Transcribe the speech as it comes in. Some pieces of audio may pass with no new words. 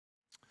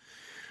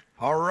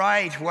All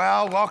right,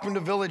 well, welcome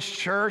to Village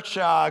Church.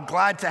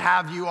 Glad to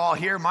have you all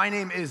here. My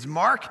name is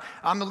Mark.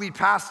 I'm the lead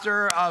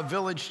pastor of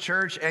Village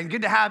Church, and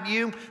good to have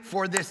you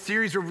for this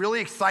series. We're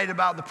really excited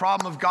about the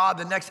problem of God.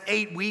 The next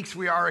 8 weeks,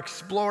 we are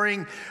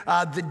exploring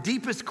the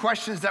deepest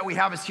questions that we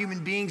have as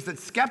human beings that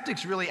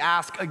skeptics really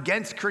ask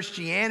against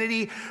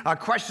Christianity,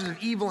 questions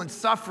of evil and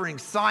suffering,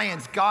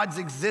 science, God's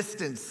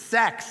existence,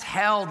 sex,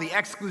 hell, the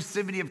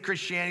exclusivity of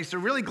Christianity. So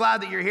really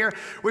glad that you're here.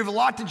 We have a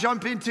lot to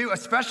jump into. A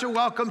special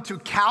welcome to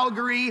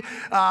Calgary.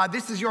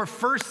 This is your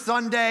first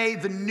Sunday,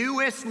 the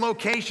newest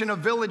location of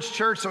Village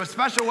Church. So a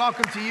special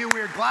welcome to you. We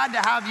are glad to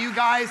have you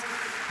guys,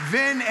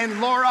 Vin and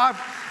Laura.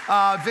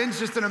 Vin's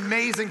just an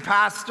amazing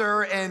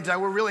pastor, and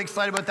we're really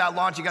excited about that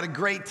launch. You got a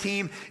great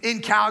team in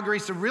Calgary,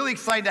 so really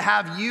excited to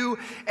have you.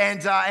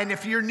 And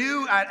if you're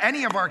new at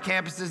any of our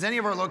campuses, any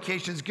of our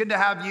locations, good to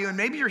have you. And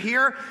maybe you're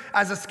here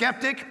as a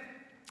skeptic,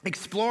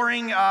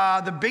 exploring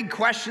the big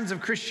questions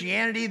of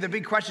Christianity, the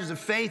big questions of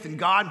faith and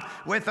God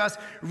with us.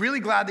 Really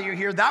glad that you're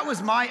here. That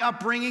was my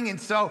upbringing, and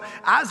so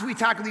as we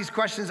tackle these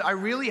questions, I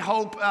really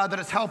hope that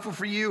it's helpful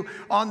for you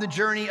on the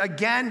journey.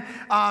 Again,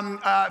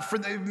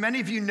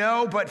 many of you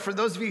know, but for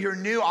those of you who are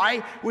new,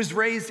 I was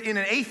raised in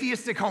an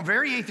atheistic home,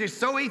 very atheist,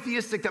 so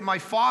atheistic that my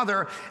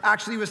father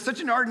actually was such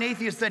an ardent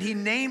atheist that he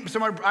named,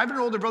 I have an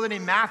older brother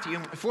named Matthew,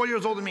 4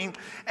 years older than me,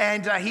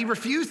 and he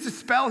refused to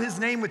spell his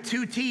name with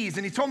 2 T's,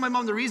 and he told my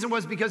mom the reason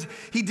was because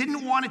he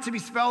didn't want it to be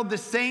spelled the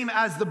same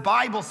as the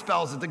Bible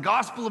spells it. The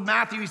Gospel of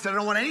Matthew, he said, I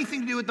don't want anything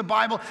to do with the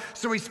Bible.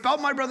 So he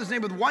spelled my brother's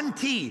name with 1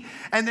 T.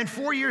 And then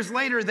 4 years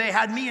later, they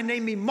had me and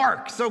named me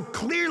Mark. So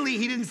clearly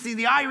he didn't see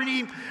the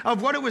irony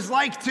of what it was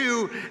like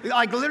to,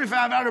 literally if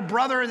I had a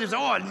brother and there's,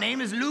 his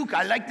name is Luke.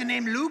 I like the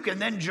name Luke.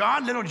 And then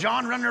John, little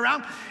John running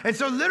around. And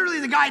so literally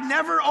the guy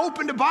never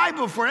opened a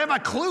Bible before. He didn't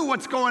have a clue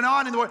what's going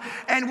on in the world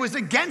and was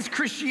against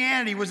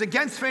Christianity, was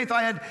against faith.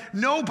 I had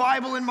no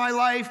Bible in my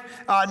life,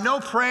 no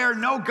prayer,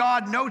 no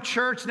God, no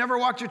church, never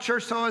walked to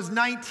church till I was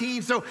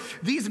 19. So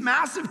these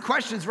massive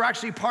questions were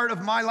actually part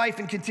of my life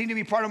and continue to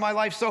be part of my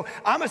life. So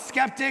I'm a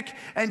skeptic,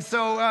 and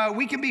so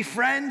we can be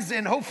friends,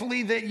 and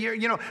hopefully that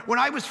when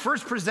I was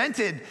first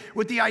presented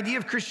with the idea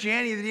of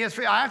Christianity,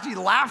 I actually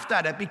laughed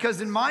at it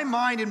because in my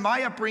mind, in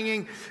my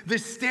upbringing, the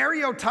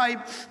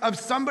stereotype of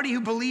somebody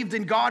who believed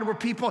in God were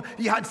people,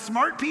 you had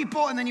smart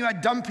people and then you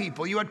had dumb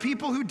people. You had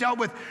people who dealt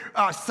with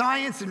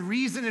science and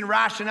reason and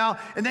rationale,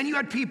 and then you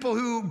had people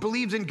who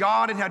believed in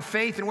God and had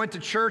faith and went to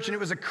church, and it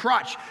was a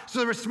crutch. So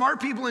there were smart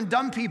people and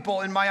dumb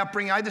people in my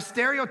upbringing. I had the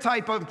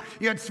stereotype of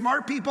you had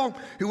smart people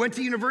who went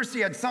to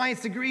university, had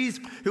science degrees,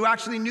 who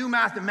actually knew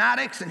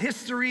mathematics and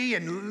history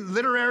and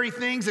literary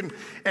things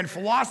and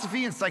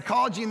philosophy and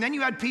psychology, and then you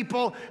had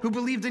people who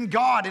believed in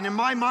God. And in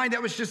my mind,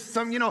 that was just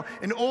some,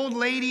 an old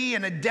lady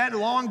in a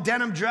long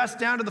denim dress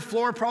down to the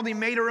floor, probably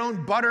made her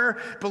own butter,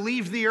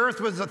 believed the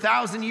earth was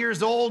 1,000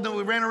 years old, and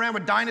we ran around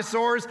with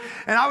dinosaurs.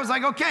 And I was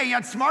like, okay, you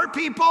had smart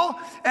people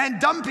and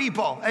dumb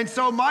people. And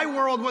so my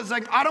world was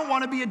like, I don't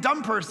want to be a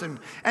dumb person.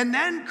 And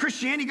then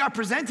Christianity got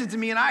presented to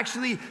me, and I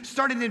actually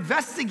started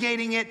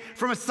investigating it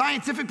from a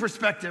scientific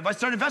perspective. I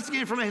started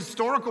investigating it from a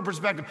historical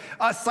perspective,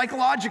 a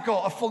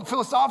psychological, a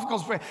philosophical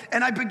perspective.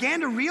 And I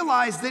began to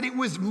realize that it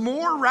was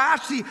more rational.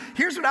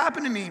 Here's what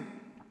happened to me.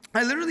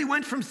 I literally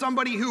went from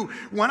somebody who,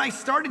 when I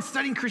started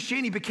studying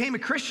Christianity, became a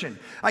Christian.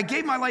 I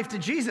gave my life to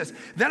Jesus.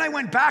 Then I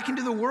went back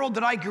into the world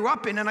that I grew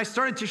up in, and I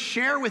started to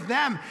share with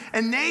them.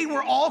 And they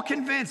were all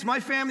convinced,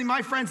 my family,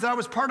 my friends, that I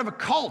was part of a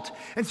cult.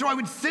 And so I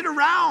would sit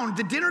around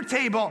the dinner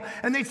table,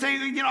 and they'd say,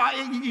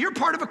 you're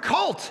part of a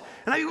cult.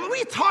 And I go, what are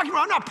you talking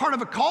about? I'm not part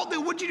of a cult.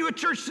 Then what'd you do at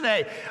church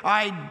today?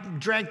 I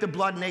drank the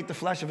blood and ate the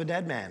flesh of a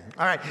dead man.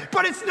 All right.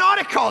 But it's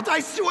not a cult, I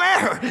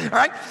swear. All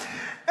right.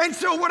 And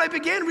so what I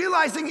began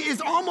realizing is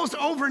almost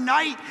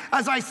overnight,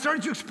 as I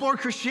started to explore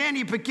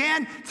Christianity, it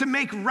began to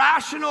make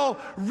rational,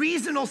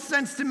 reasonable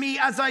sense to me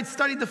as I'd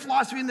studied the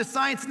philosophy and the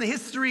science and the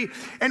history.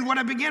 And what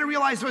I began to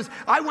realize was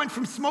I went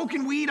from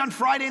smoking weed on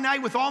Friday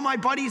night with all my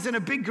buddies in a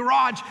big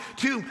garage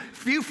to a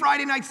few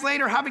Friday nights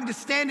later having to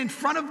stand in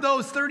front of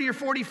those 30 or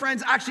 40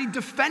 friends actually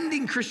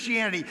defending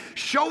Christianity,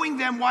 showing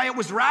them why it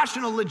was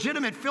rational,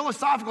 legitimate,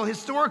 philosophical,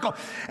 historical.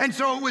 And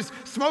so it was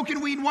smoking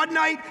weed one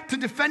night to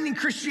defending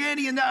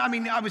Christianity. And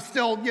I was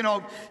still,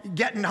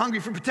 getting hungry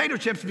for potato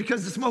chips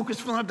because the smoke was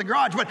filling up the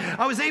garage. But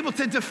I was able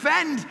to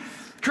defend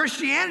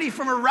Christianity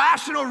from a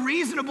rational,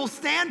 reasonable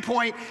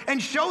standpoint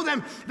and show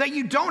them that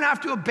you don't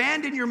have to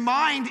abandon your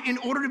mind in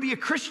order to be a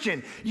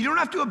Christian. You don't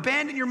have to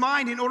abandon your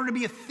mind in order to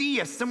be a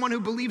theist, someone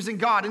who believes in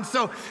God. And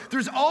so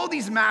there's all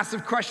these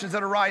massive questions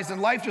that arise in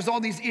life. There's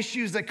all these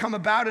issues that come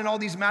about and all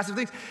these massive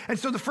things. And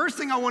so the first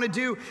thing I want to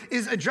do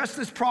is address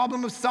this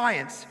problem of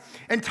science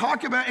and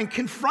talk about and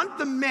confront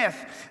the myth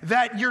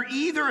that you're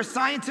either a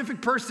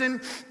scientific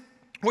person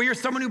Or you're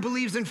someone who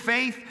believes in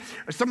faith,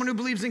 or someone who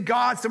believes in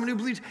God, someone who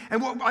believes.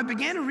 And what I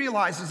began to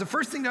realize is the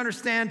first thing to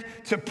understand,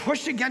 to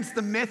push against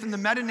the myth and the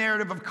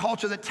meta-narrative of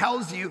culture that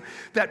tells you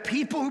that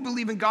people who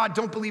believe in God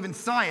don't believe in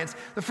science.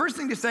 The first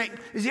thing to say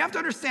is you have to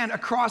understand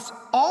across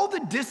all the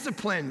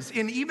disciplines,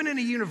 even in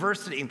a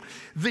university,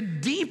 the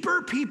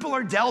deeper people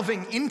are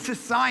delving into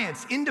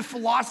science, into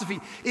philosophy,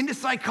 into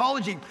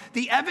psychology,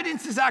 the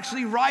evidence is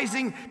actually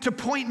rising to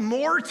point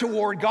more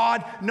toward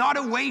God, not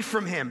away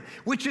from him,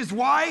 which is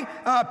why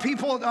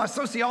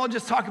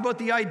sociologists talk about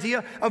the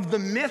idea of the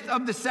myth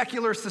of the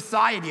secular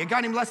society. A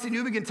guy named Leslie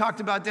Newbigin talked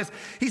about this.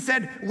 He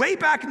said, way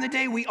back in the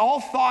day, we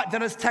all thought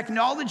that as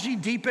technology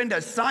deepened,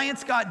 as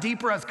science got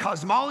deeper, as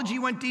cosmology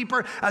went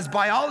deeper, as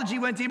biology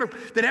went deeper,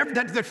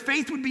 that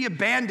faith would be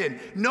abandoned.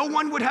 No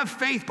one would have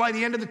faith by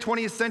the end of the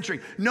 20th century.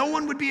 No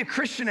one would be a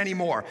Christian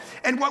anymore.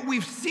 And what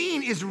we've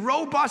seen is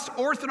robust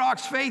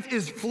Orthodox faith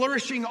is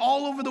flourishing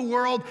all over the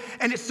world,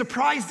 and it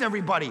surprised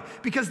everybody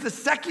because the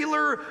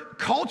secular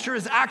culture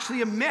is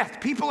actually a myth.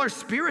 People are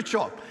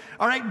spiritual.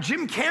 All right,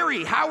 Jim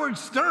Carrey, Howard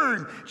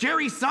Stern,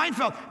 Jerry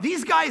Seinfeld,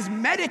 these guys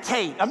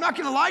meditate. I'm not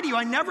gonna lie to you,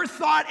 I never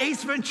thought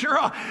Ace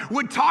Ventura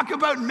would talk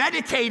about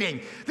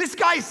meditating. This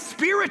guy's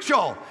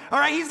spiritual. All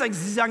right, he's like,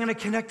 I'm gonna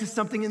connect to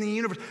something in the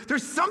universe.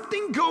 There's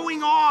something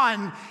going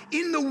on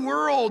in the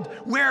world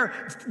where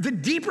the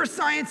deeper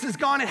science has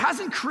gone. It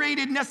hasn't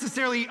created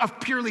necessarily a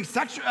purely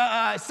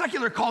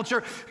secular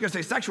culture. I'm gonna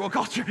say sexual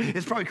culture,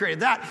 it's probably created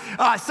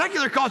that.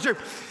 Secular culture,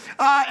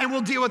 and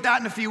we'll deal with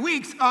that in a few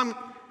weeks.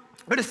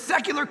 But a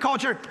secular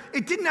culture,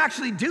 it didn't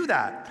actually do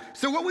that.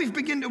 So what we're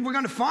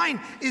going to find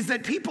is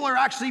that people are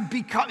actually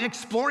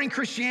exploring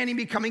Christianity,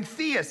 becoming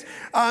theists.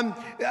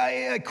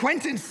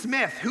 Quentin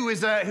Smith, who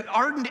is an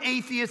ardent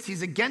atheist,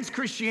 he's against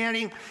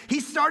Christianity.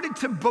 He started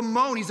to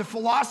bemoan, he's a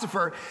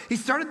philosopher, he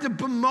started to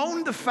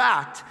bemoan the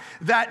fact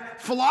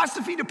that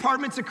philosophy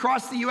departments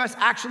across the US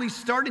actually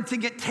started to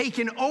get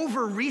taken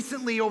over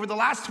recently, over the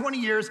last 20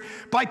 years,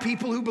 by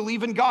people who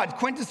believe in God.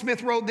 Quentin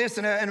Smith wrote this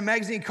in a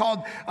magazine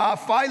called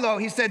Philo.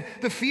 He said,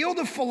 the field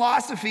of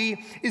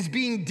philosophy is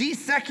being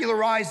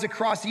desecularized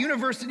across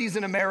universities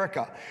in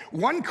America.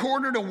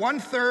 1/4 to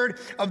 1/3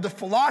 of the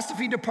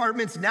philosophy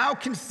departments now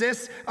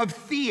consists of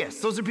theists.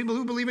 Those are people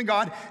who believe in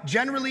God,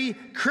 generally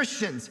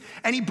Christians.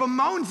 And he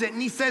bemoans it,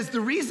 and he says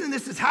the reason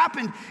this has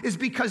happened is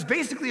because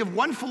basically of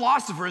one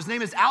philosopher. His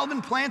name is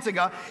Alvin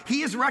Plantinga.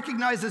 He is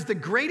recognized as the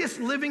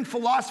greatest living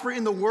philosopher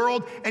in the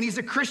world, and he's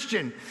a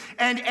Christian.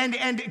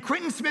 And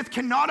Quentin Smith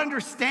cannot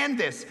understand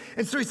this.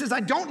 And so he says, I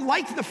don't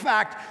like the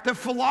fact that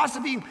philosophy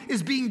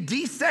is being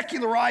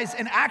desecularized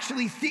and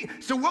actually,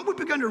 so what we've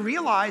begun to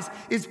realize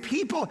is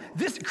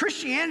this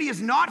Christianity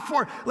is not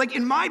for, like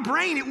in my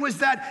brain, it was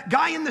that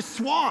guy in the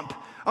swamp,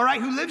 all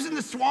right, who lives in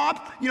the swamp,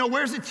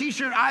 wears a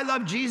t-shirt, I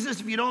love Jesus,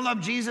 if you don't love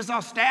Jesus,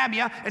 I'll stab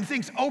you, and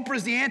thinks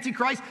Oprah's the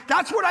Antichrist.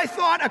 That's what I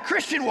thought a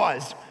Christian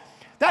was.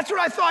 That's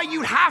what I thought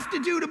you'd have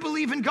to do to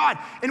believe in God.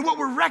 And what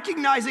we're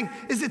recognizing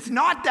is it's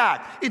not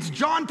that. It's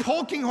John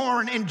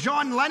Polkinghorne and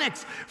John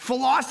Lennox,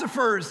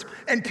 philosophers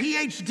and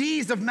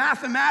PhDs of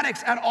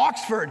mathematics at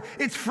Oxford.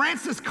 It's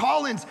Francis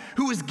Collins,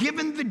 who was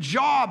given the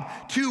job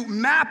to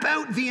map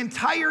out the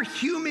entire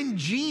human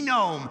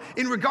genome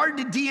in regard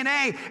to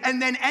DNA, and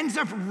then ends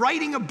up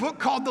writing a book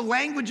called The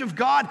Language of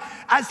God.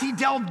 As he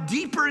delved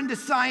deeper into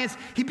science,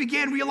 he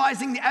began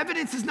realizing the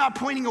evidence is not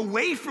pointing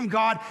away from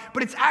God,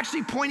 but it's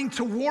actually pointing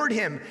toward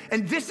him.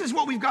 And this is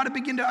what we've got to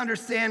begin to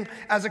understand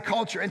as a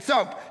culture. And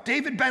so,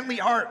 David Bentley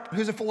Hart,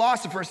 who's a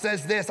philosopher,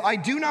 says this: I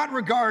do not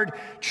regard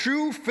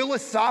true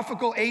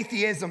philosophical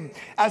atheism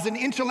as an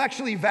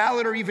intellectually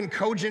valid or even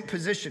cogent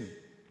position.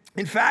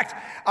 In fact,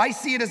 I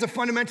see it as a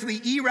fundamentally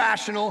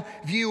irrational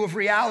view of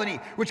reality,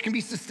 which can be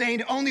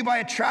sustained only by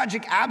a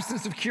tragic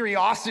absence of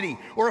curiosity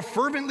or a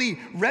fervently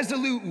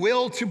resolute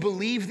will to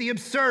believe the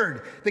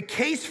absurd. The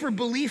case for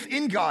belief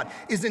in God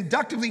is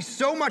inductively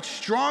so much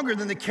stronger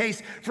than the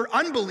case for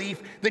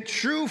unbelief that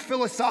true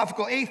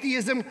philosophical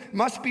atheism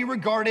must be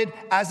regarded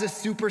as a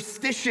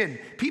superstition.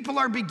 People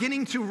are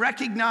beginning to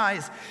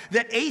recognize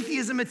that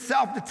atheism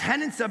itself, the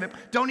tenets of it,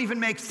 don't even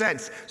make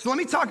sense. So let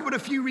me talk about a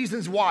few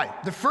reasons why.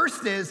 The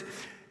first is,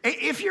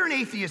 if you're an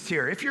atheist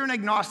here, if you're an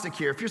agnostic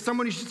here, if you're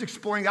someone who's just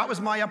exploring, that was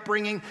my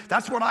upbringing,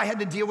 that's what I had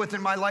to deal with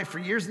in my life for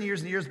years and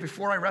years and years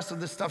before I wrestled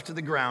this stuff to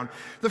the ground.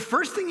 The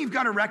first thing you've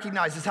got to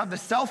recognize is have the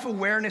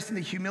self-awareness and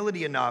the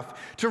humility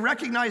enough to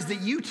recognize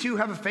that you too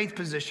have a faith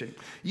position.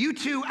 You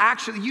too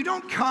you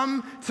don't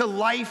come to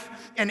life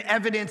and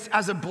evidence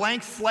as a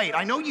blank slate.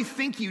 I know you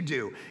think you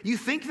do. You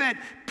think that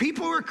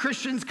people who are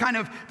Christians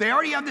they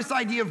already have this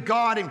idea of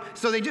God, and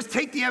so they just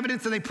take the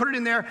evidence and they put it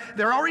in there.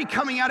 They're already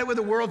coming at it with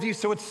a worldview,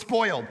 so it's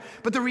spoiled.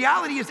 But the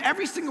reality is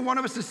every single one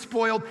of us is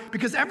spoiled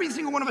because every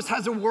single one of us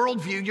has a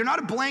worldview. You're not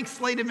a blank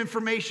slate of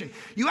information.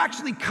 You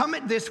actually come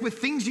at this with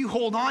things you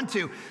hold on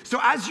to. So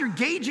as you're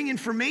gauging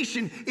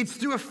information, it's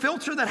through a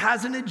filter that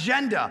has an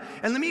agenda.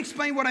 And let me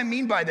explain what I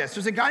mean by this.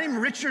 There's a guy named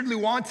Richard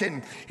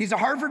Lewontin. He's a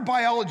Harvard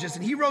biologist,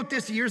 and he wrote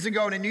this years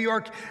ago in a New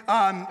York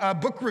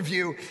book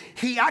review.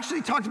 He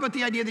actually talked about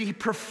the idea idea that he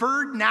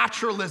preferred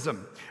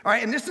naturalism. All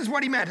right, and this is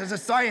what he meant as a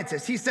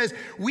scientist. He says,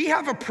 we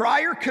have a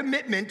prior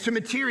commitment to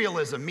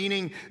materialism,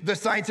 meaning the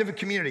scientific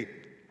community.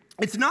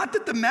 It's not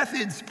that the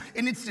methods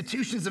and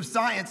institutions of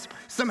science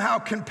somehow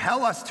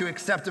compel us to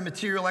accept a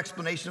material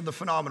explanation of the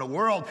phenomenal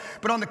world,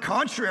 but on the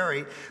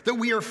contrary, that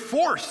we are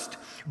forced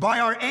by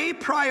our a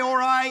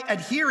priori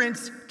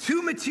adherence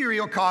to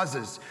material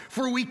causes,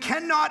 for we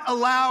cannot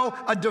allow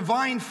a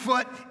divine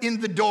foot in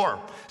the door.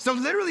 So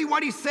literally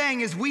what he's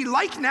saying is we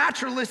like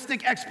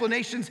naturalistic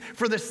explanations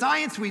for the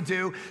science we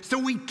do, so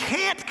we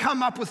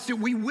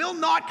will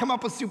not come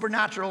up with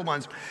supernatural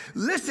ones.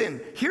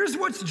 Listen, here's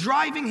what's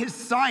driving his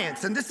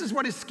science, and this is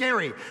what is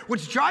scary.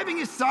 What's driving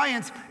his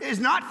science is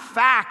not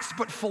facts,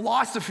 but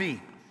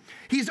philosophy.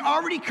 He's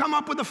already come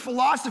up with a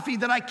philosophy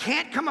that I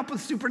can't come up with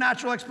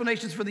supernatural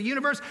explanations for the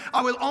universe.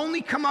 I will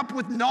only come up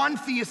with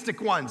non-theistic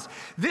ones.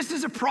 This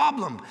is a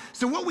problem.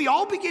 So what we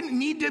all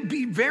need to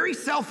be very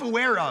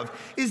self-aware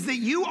of is that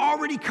you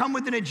already come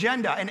with an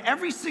agenda, and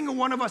every single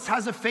one of us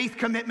has a faith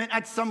commitment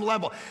at some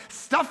level.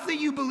 Stuff that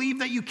you believe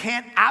that you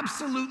can't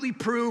absolutely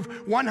prove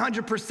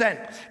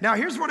 100%. Now,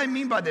 here's what I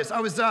mean by this. I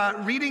was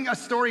reading a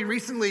story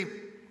recently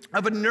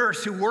of a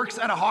nurse who works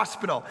at a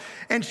hospital.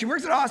 And she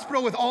works at a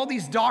hospital with all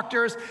these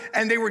doctors,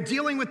 and they were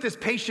dealing with this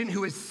patient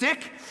who is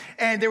sick,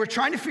 and they were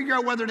trying to figure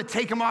out whether to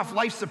take him off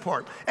life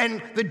support.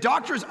 And the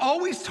doctors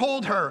always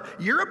told her,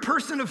 you're a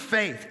person of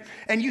faith,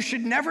 and you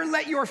should never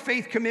let your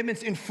faith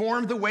commitments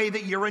inform the way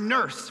that you're a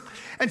nurse.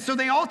 And so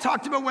they all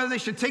talked about whether they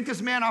should take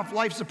this man off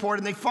life support,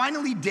 and they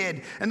finally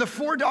did. And the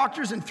 4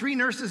 doctors and 3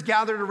 nurses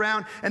gathered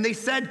around, and they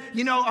said,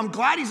 I'm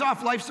glad he's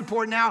off life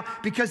support now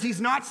because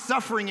he's not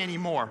suffering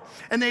anymore.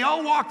 And they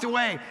all walked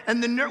away.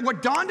 And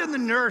what dawned on the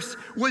nurse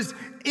was,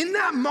 in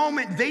that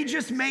moment, they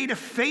just made a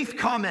faith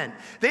comment.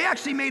 They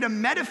actually made a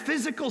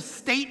metaphysical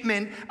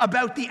statement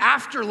about the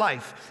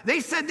afterlife.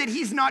 They said that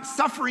he's not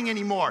suffering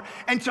anymore.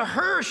 And to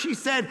her, she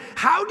said,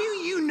 how do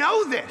you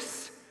know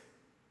this?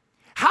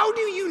 How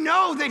do you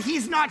know that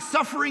he's not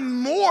suffering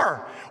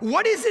more?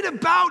 What is it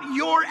about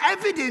your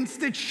evidence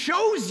that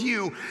shows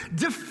you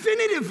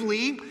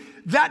definitively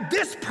that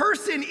this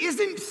person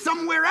isn't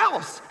somewhere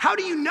else? How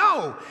do you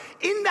know?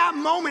 In that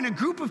moment, a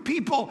group of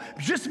people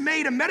just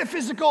made a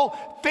metaphysical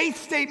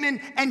faith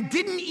statement and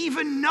didn't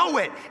even know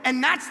it.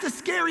 And that's the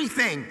scary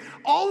thing.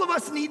 All of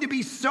us need to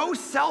be so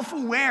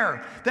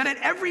self-aware that at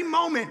every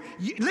moment,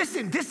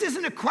 listen, this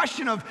isn't a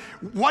question of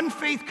one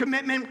faith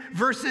commitment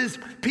versus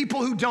people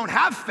who don't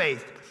have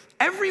faith.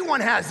 Everyone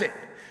has it.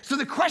 So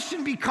the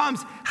question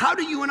becomes, how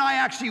do you and I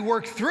actually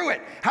work through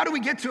it? How do we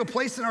get to a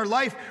place in our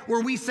life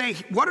where we say,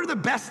 what are the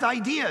best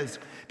ideas?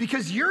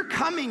 Because you're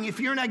coming, if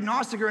you're an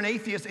agnostic or an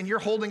atheist, and you're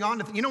holding on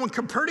to, when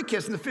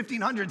Copernicus in the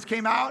 1500s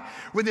came out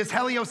with this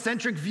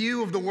heliocentric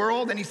view of the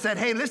world, and he said,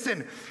 hey,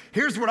 listen,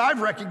 here's what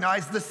I've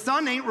recognized. The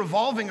sun ain't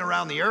revolving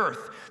around the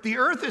earth. The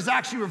earth is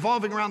actually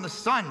revolving around the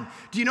sun.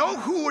 Do you know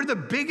who were the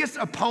biggest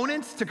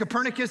opponents to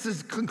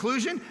Copernicus's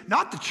conclusion?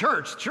 Not the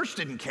church. The church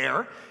didn't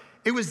care.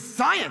 It was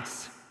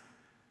science.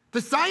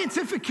 The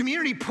scientific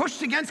community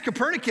pushed against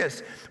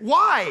Copernicus.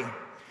 Why?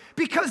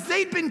 Because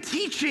they'd been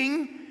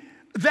teaching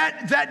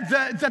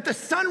that the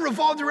sun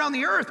revolved around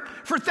the earth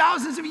for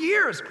thousands of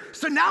years.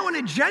 So now an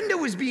agenda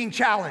was being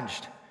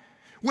challenged.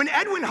 When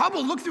Edwin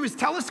Hubble looked through his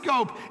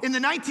telescope in the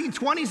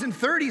 1920s and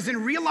 30s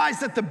and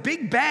realized that the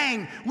Big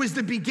Bang was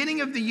the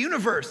beginning of the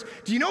universe,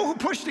 do you know who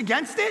pushed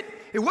against it?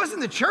 It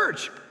wasn't the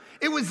church.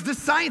 It was the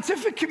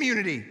scientific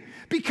community.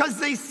 Because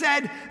they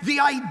said the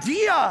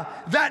idea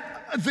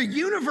that the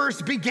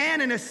universe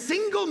began in a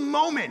single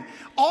moment,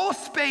 all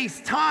space,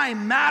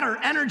 time, matter,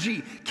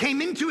 energy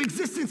came into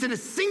existence in a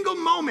single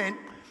moment,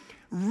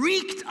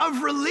 reeked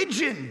of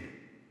religion.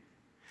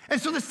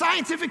 And so the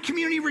scientific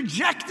community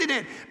rejected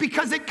it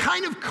because it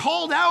kind of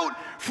called out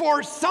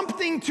for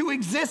something to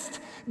exist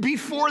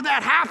before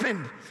that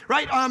happened,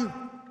 right?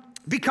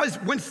 Because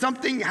when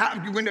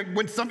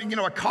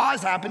a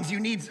cause happens, you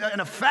need an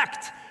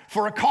effect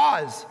for a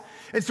cause.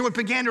 And so it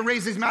began to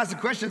raise these massive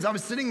questions. I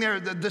was sitting there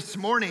this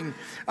morning.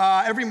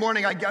 Every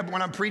morning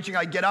when I'm preaching,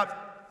 I get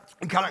up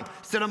and kind of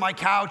sit on my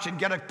couch and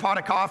get a pot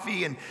of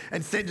coffee and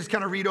sit, just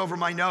kind of read over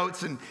my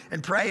notes and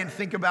pray and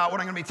think about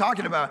what I'm going to be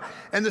talking about.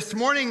 And this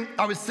morning,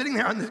 I was sitting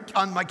there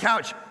on my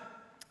couch,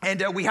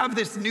 and we have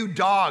this new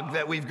dog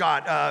that we've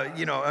got,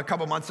 a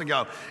couple months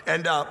ago.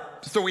 And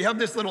so we have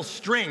this little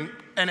string,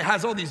 and it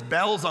has all these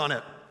bells on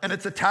it. And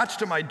it's attached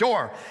to my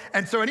door.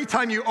 And so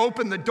anytime you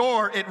open the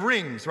door, it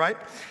rings, right?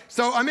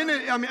 So I'm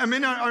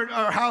in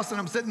our house,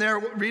 and I'm sitting there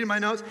reading my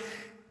notes,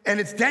 and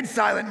it's dead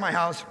silent in my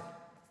house.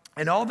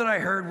 And all that I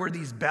heard were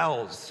these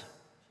bells.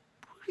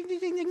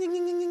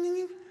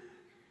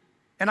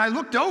 And I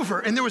looked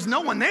over, and there was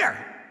no one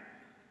there.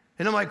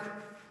 And I'm like,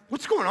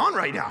 what's going on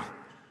right now?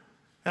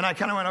 And I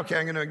kind of went, okay,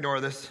 I'm going to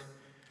ignore this.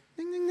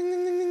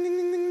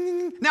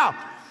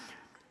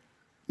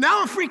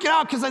 Now I'm freaking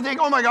out because I think,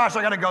 oh my gosh,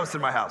 I got a ghost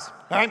in my house,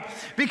 all right?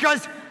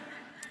 Because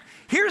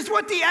here's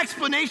what the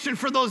explanation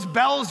for those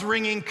bells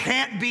ringing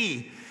can't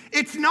be.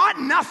 It's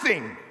not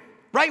nothing,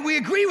 right? We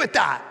agree with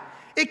that.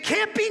 It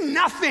can't be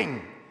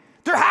nothing.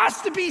 There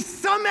has to be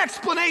some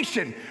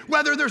explanation,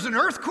 whether there's an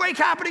earthquake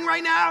happening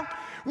right now,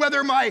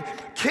 whether my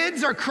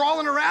kids are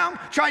crawling around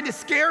trying to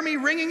scare me,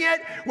 ringing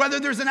it, whether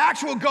there's an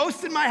actual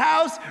ghost in my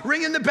house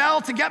ringing the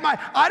bell to get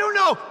I don't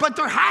know, but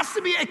there has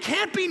to be, it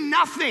can't be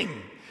nothing.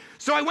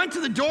 So I went to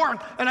the door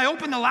and I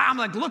opened the latch, I'm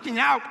like looking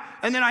out,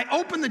 and then I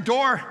opened the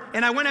door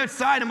and I went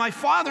outside, and my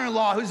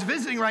father-in-law, who's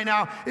visiting right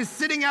now, is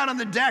sitting out on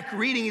the deck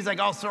reading. He's like,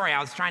 oh, sorry,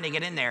 I was trying to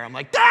get in there. I'm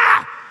like,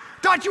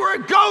 thought you were a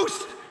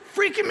ghost,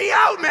 freaking me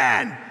out,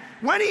 man.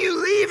 When are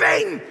you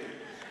leaving?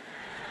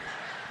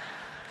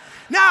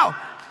 Now,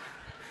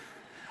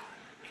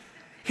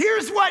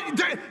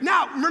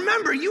 now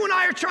remember, you and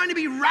I are trying to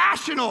be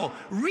rational,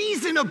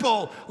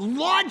 reasonable,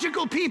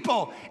 logical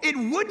people. It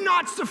would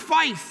not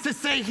suffice to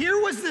say,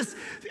 here was this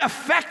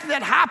effect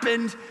that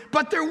happened,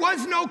 but there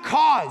was no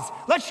cause.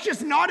 Let's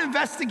just not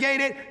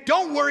investigate it.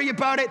 Don't worry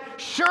about it.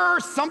 Sure,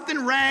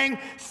 something rang,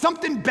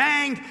 something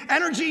banged,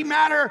 energy,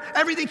 matter,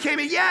 everything came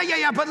in.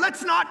 Yeah, but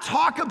let's not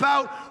talk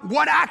about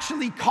what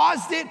actually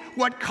caused it.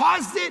 What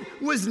caused it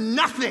was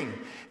nothing.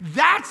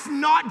 That's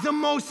not the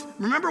most,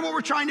 remember what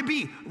we're trying to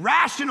be,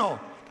 rational,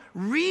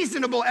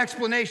 reasonable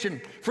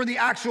explanation for the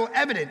actual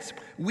evidence.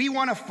 We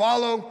want to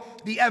follow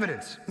the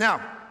evidence. Now,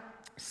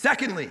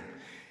 secondly,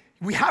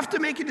 we have to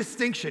make a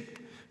distinction.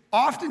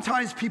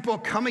 Oftentimes people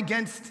come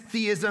against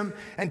theism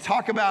and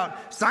talk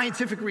about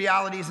scientific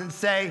realities and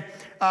say,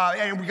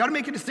 and we got to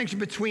make a distinction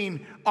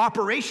between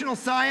operational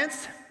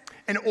science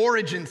and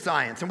origin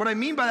science. And what I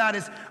mean by that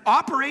is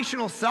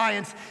operational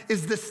science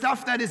is the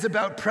stuff that is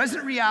about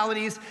present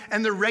realities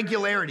and the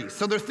regularities.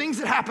 So they're things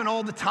that happen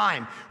all the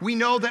time. We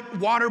know that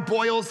water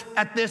boils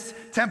at this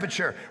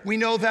temperature. We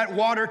know that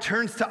water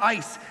turns to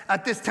ice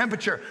at this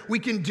temperature. We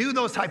can do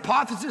those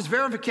hypothesis,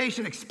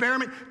 verification,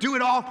 experiment, do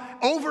it all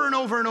over and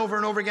over and over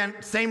and over again,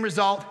 same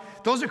result.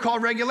 Those are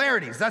called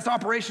regularities. That's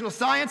operational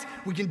science.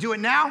 We can do it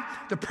now.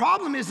 The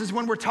problem is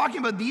when we're talking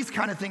about these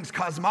kind of things,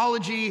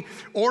 cosmology,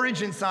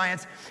 origin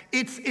science,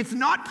 it's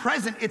not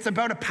present. It's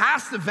about a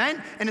past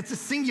event, and it's a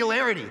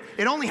singularity.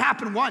 It only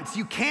happened once.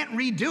 You can't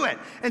redo it.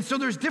 And so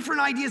there's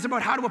different ideas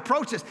about how to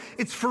approach this.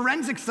 It's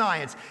forensic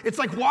science. It's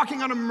like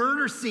walking on a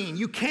murder scene.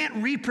 You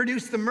can't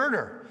reproduce the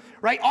murder.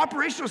 Right?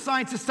 Operational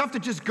science is stuff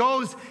that just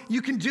goes,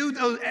 you can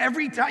do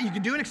every time, you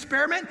can do an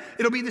experiment,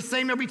 it'll be the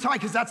same every time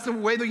because that's the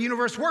way the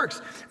universe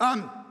works.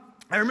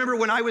 I remember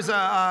when I was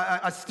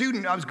a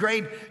student, I was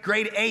grade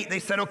 8, they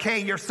said, okay,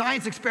 your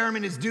science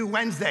experiment is due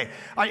Wednesday.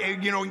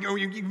 You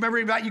remember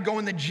about you go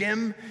in the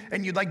gym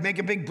and you'd like make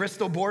a big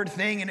Bristol board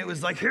thing and it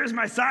was like, here's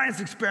my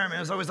science experiment. It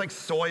was always like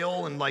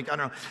soil and like, I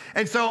don't know.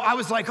 And so I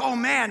was like, oh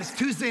man, it's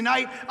Tuesday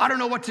night. I don't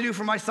know what to do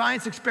for my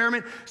science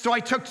experiment. So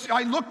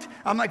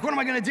I'm like, what am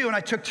I gonna do? And I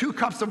took 2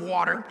 cups of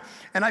water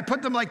and I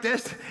put them like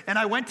this and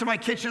I went to my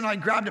kitchen and I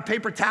grabbed a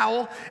paper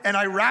towel and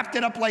I wrapped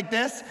it up like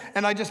this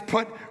and I just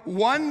put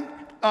one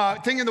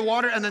thing in the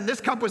water, and then this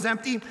cup was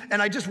empty,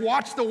 and I just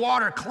watched the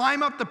water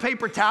climb up the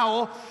paper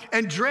towel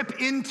and drip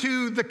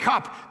into the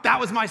cup. That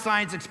was my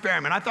science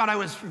experiment. I thought I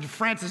was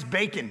Francis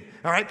Bacon,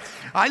 all right?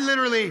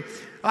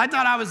 I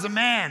thought I was the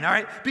man, all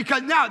right?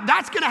 Because now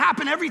that's gonna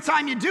happen every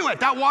time you do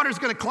it. That water's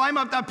gonna climb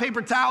up that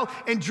paper towel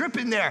and drip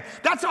in there.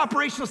 That's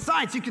operational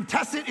science. You can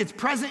test it, it's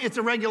present, it's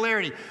a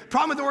regularity.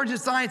 Problem with origin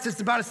science, it's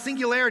about a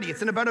singularity.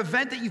 It's about an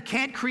event that you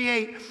can't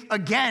create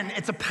again.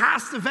 It's a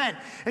past event.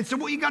 And so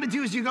what you gotta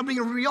do is you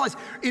gotta realize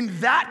in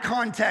that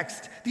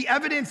context, the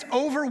evidence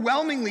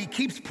overwhelmingly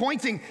keeps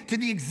pointing to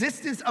the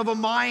existence of a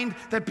mind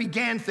that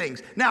began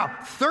things. Now,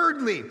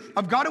 thirdly,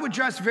 I've got to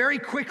address very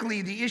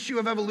quickly the issue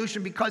of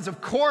evolution because, of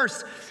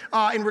course,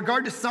 in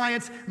regard to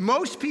science,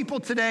 most people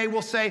today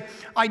will say,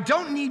 I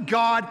don't need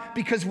God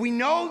because we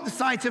know the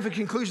scientific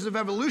conclusions of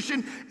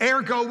evolution,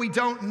 ergo we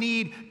don't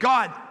need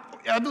God.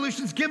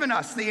 Evolution's given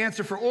us the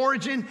answer for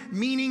origin,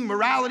 meaning,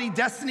 morality,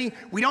 destiny.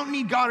 We don't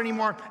need God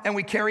anymore, and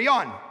we carry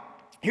on.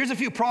 Here's a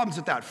few problems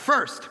with that.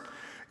 First,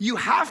 you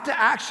have to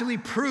actually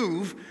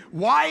prove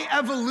why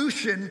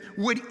evolution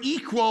would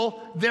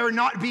equal there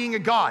not being a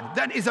God.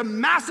 That is a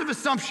massive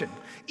assumption.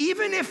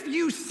 Even if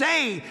you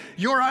say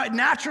you're a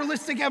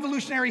naturalistic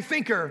evolutionary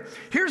thinker,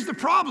 here's the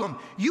problem.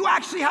 You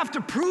actually have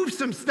to prove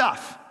some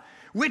stuff,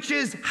 which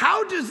is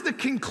how does the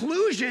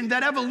conclusion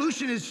that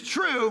evolution is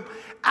true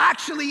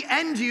actually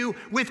end you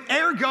with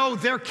ergo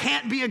there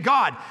can't be a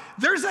God?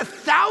 There's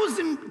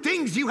 1,000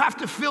 things you have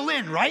to fill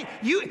in, right?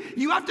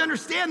 You have to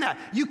understand that.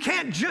 You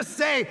can't just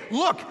say,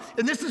 look,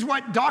 and this is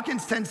what Richard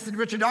Dawkins tends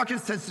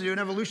to do, an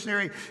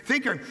evolutionary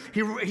thinker.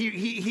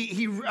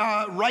 He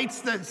writes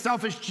the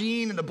Selfish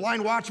Gene and the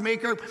Blind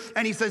Watchmaker,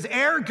 and he says,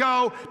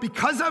 ergo,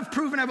 because I've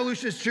proven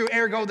evolution is true,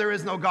 ergo there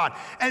is no God.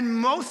 And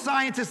most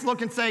scientists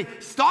look and say,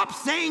 stop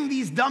saying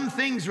these dumb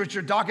things,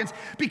 Richard Dawkins,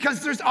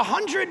 because there's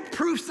 100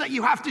 proofs that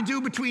you have to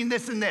do between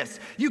this and this.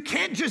 You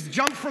can't just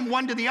jump from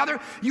one to the other.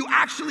 You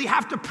actually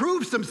have to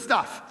prove some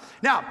stuff.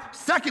 Now,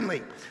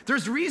 secondly,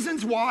 there's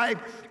reasons why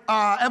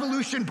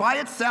evolution by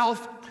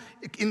itself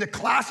in the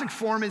classic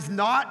form is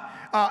not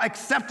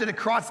accepted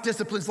across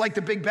disciplines like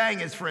the Big Bang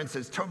is, for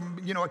instance,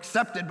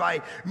 accepted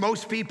by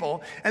most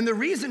people. And the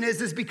reason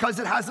is because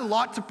it has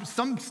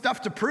some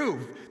stuff to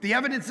prove. The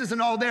evidence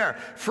isn't all there.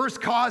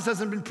 First cause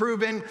hasn't been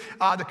proven.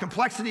 The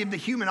complexity of the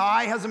human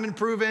eye hasn't been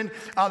proven.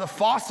 The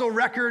fossil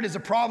record is a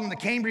problem. The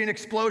Cambrian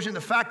explosion,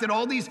 the fact that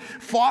all these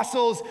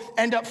fossils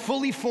end up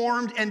fully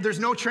formed and there's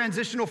no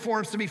transitional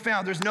forms to be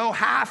found. There's no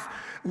half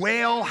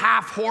whale,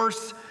 half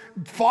horse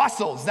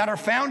fossils that are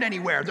found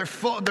anywhere.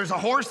 There's a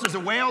horse, there's a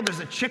whale, there's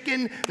a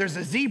chicken, there's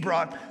a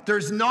zebra.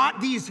 There's not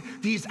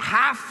these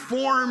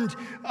half-formed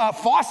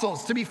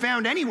fossils to be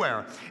found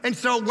anywhere. And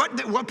so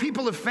what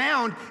people have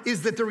found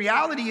is that the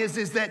reality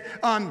is that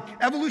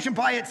evolution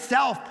by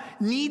itself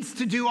needs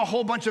to do a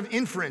whole bunch of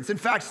inference. In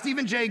fact,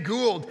 Stephen Jay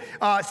Gould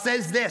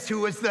says this,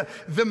 who was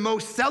the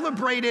most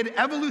celebrated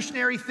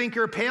evolutionary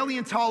thinker,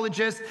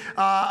 paleontologist,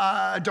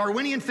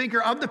 Darwinian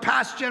thinker of the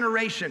past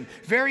generation.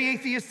 Very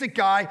atheistic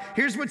guy.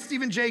 Here's what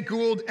Stephen Jay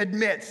Gould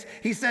admits.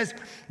 He says,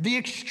 the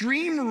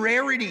extreme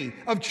rarity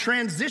of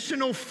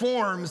transitional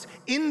forms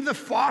in the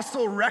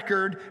fossil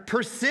record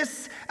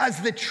persists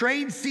as the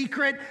trade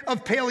secret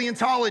of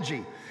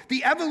paleontology.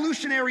 The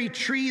evolutionary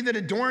tree that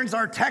adorns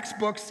our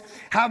textbooks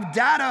have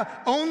data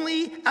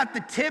only at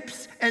the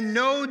tips and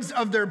nodes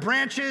of their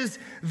branches.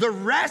 The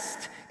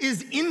rest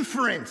is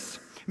inference.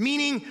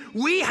 Meaning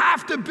we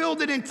have to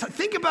build it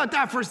think about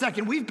that for a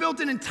second. We've built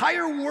an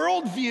entire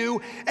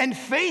worldview and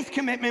faith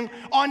commitment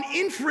on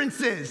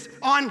inferences,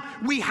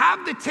 we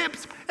have the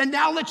tips, and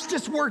now let's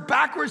just work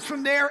backwards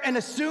from there and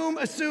assume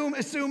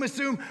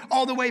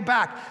all the way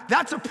back.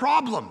 That's a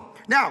problem.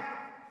 Now,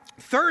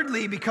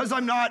 thirdly, because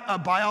I'm not a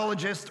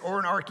biologist or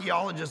an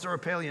archaeologist or a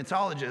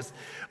paleontologist,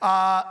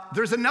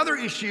 there's another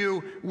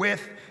issue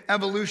with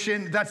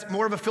evolution that's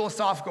more of a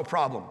philosophical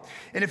problem.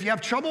 And if you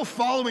have trouble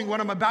following what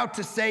I'm about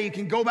to say, you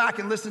can go back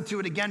and listen to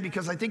it again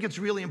because I think it's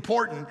really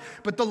important.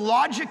 But the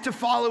logic to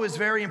follow is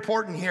very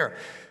important here.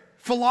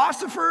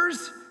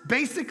 Philosophers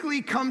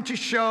basically come to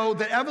show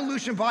that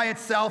evolution by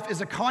itself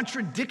is a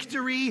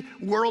contradictory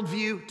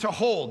worldview to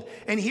hold.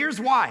 And here's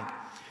why.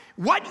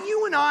 What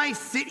you and I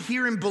sit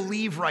here and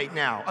believe right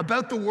now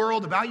about the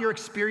world, about your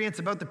experience,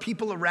 about the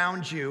people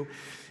around you,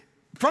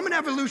 from an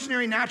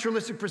evolutionary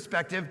naturalistic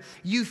perspective,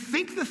 you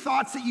think the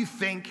thoughts that you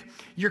think,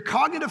 your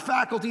cognitive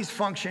faculties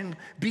function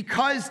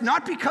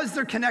not because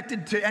they're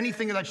connected to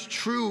anything that's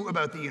true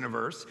about the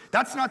universe.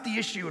 That's not the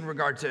issue in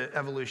regard to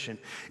evolution.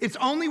 It's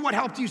only what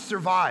helped you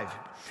survive.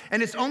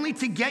 And it's only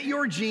to get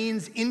your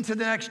genes into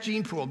the next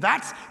gene pool.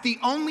 That's the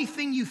only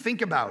thing you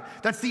think about.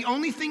 That's the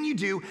only thing you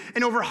do.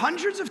 And over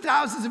hundreds of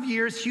thousands of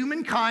years,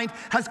 humankind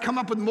has come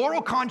up with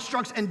moral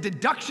constructs and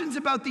deductions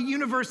about the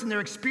universe and their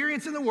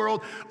experience in the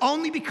world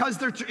only because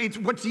it's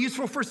what's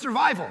useful for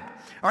survival.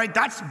 All right,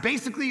 that's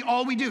basically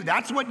all we do.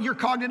 That's what your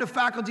cognitive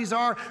faculties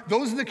are.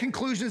 Those are the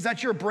conclusions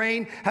that your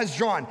brain has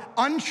drawn.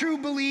 Untrue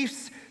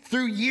beliefs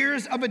through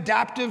years of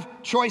adaptive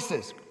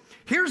choices.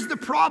 Here's the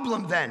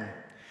problem then.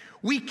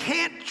 We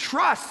can't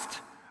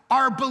trust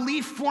our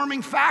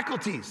belief-forming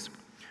faculties.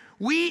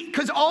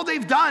 Because all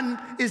they've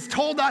done is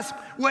told us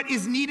what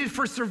is needed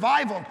for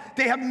survival.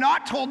 They have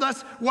not told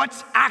us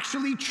what's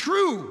actually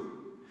true.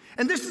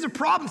 And this is a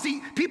problem.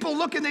 See, people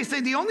look and they say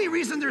the only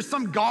reason there's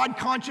some God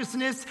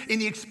consciousness in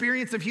the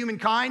experience of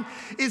humankind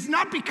is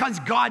not because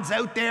God's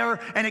out there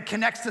and it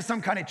connects to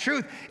some kind of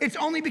truth. It's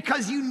only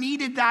because you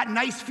needed that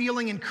nice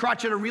feeling and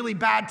crutch at a really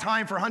bad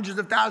time for hundreds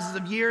of thousands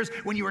of years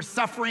when you were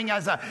suffering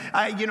as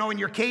in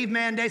your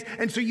caveman days.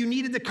 And so you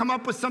needed to come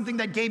up with something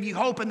that gave you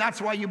hope, and that's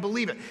why you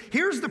believe it.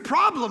 Here's the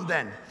problem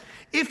then.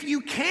 If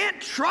you can't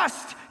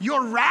trust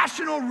your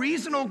rational,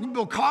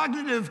 reasonable,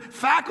 cognitive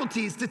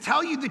faculties to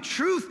tell you the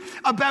truth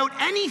about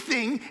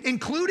anything,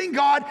 including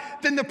God,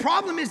 then the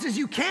problem is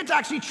you can't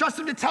actually trust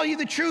them to tell you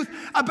the truth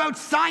about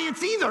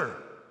science either,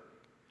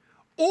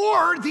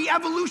 or the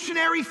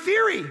evolutionary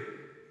theory.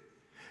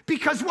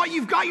 Because what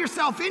you've got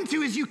yourself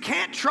into is you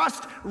can't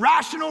trust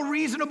rational,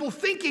 reasonable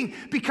thinking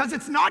because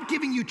it's not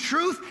giving you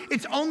truth,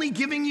 it's only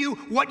giving you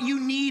what you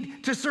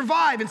need to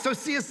survive. And so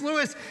C.S.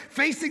 Lewis,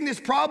 facing this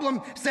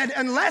problem, said,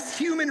 unless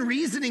human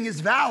reasoning is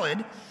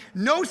valid,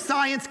 no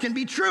science can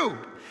be true.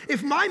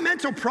 If my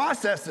mental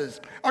processes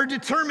are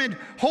determined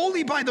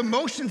wholly by the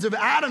motions of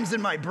atoms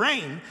in my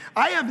brain,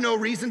 I have no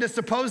reason to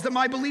suppose that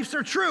my beliefs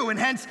are true, and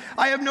hence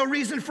I have no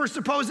reason for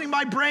supposing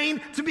my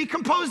brain to be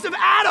composed of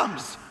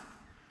atoms.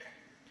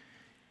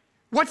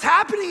 What's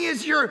happening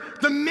is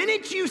the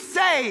minute you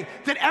say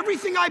that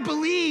everything I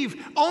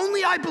believe,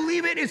 only I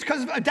believe it is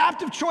because of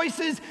adaptive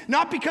choices,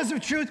 not because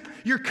of truth,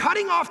 you're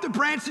cutting off the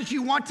branch that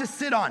you want to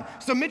sit on.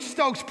 So Mitch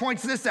Stokes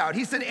points this out.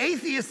 He said,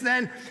 atheists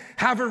then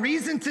have a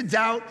reason to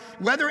doubt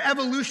whether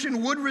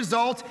evolution would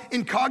result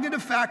in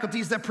cognitive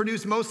faculties that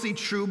produce mostly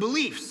true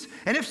beliefs.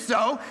 And if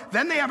so,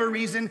 then they have a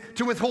reason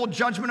to withhold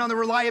judgment on the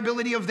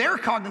reliability of their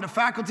cognitive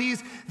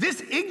faculties.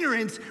 This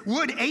ignorance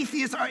would,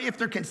 atheists, if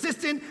they're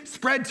consistent,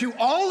 spread to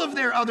all of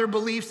their other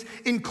beliefs,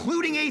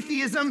 including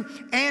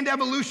atheism and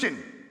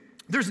evolution.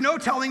 There's no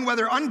telling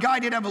whether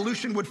unguided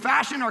evolution would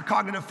fashion our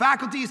cognitive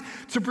faculties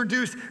to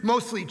produce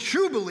mostly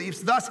true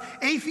beliefs. Thus,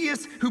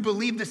 atheists who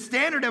believe the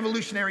standard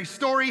evolutionary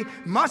story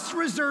must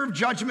reserve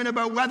judgment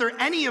about whether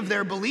any of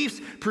their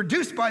beliefs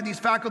produced by these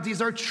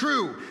faculties are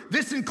true.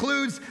 This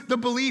includes the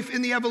belief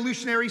in the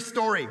evolutionary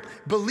story.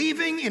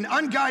 Believing in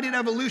unguided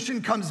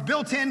evolution comes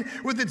built in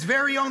with its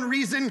very own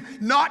reason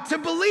not to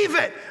believe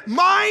it.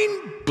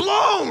 Mind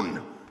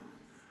blown.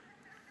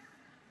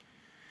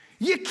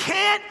 You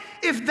can't,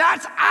 if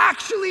that's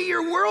actually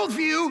your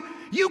worldview,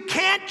 you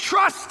can't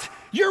trust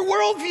your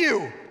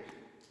worldview.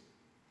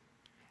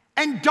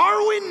 And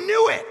Darwin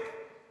knew it.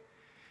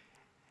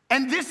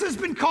 And this has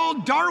been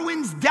called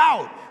Darwin's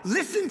doubt.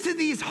 Listen to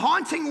these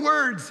haunting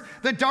words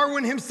that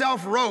Darwin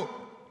himself wrote.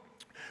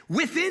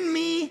 Within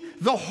me,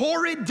 the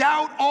horrid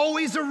doubt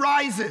always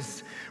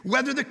arises,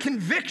 whether the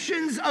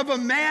convictions of a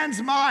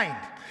man's mind,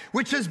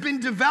 which has been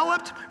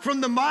developed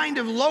from the mind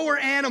of lower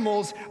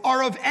animals,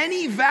 are of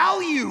any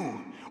value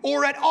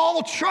or at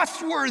all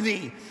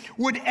trustworthy.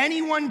 Would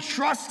anyone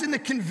trust in the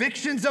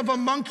convictions of a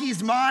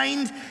monkey's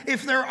mind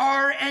if there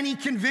are any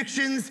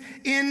convictions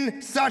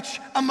in such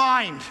a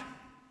mind?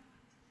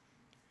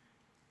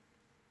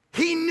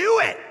 He knew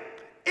it.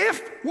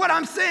 If what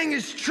I'm saying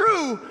is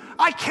true,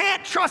 I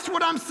can't trust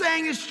what I'm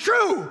saying is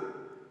true.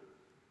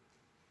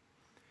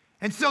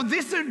 And so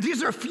these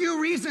are a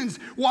few reasons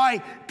why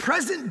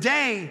present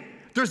day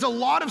there's a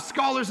lot of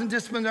scholars and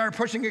disciplines that are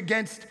pushing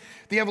against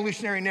the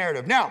evolutionary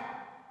narrative. Now,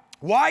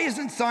 why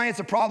isn't science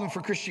a problem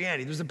for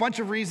Christianity? There's a bunch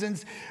of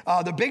reasons.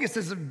 The biggest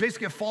is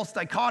basically a false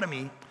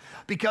dichotomy,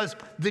 because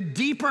the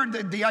deeper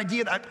the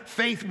idea that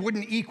faith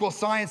wouldn't equal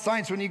science,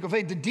 science wouldn't equal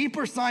faith, the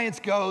deeper science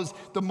goes,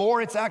 the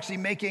more it's actually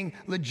making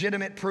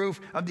legitimate proof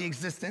of the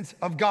existence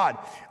of God,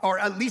 or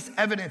at least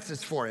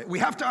evidences for it. We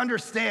have to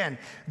understand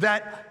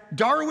that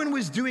Darwin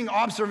was doing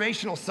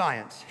observational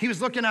science. He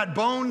was looking at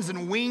bones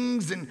and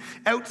wings and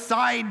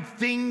outside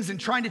things and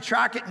trying to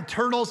track it in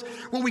turtles.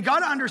 What we got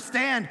to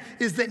understand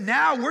is that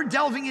now we're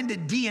delving into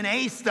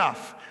DNA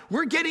stuff.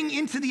 We're getting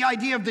into the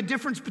idea of the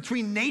difference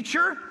between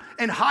nature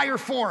and higher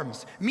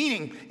forms.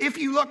 Meaning, if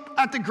you look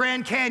at the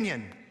Grand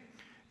Canyon,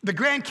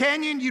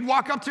 you'd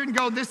walk up to it and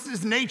go, this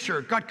is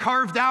nature. Got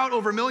carved out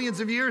over millions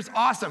of years,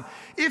 awesome.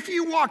 If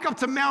you walk up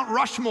to Mount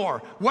Rushmore,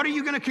 what are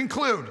you gonna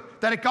conclude?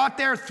 That it got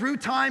there through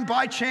time,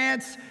 by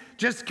chance,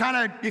 just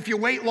kind of, if you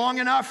wait long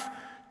enough,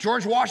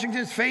 George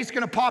Washington's face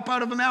gonna pop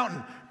out of a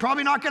mountain?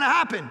 Probably not gonna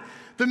happen.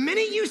 The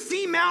minute you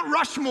see Mount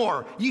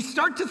Rushmore, you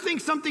start to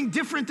think something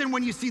different than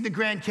when you see the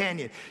Grand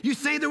Canyon. You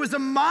say there was a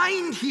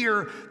mind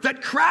here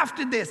that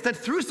crafted this, that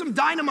threw some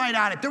dynamite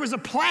at it. There was a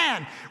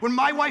plan. When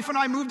my wife and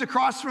I moved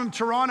across from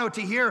Toronto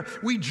to here,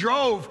 we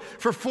drove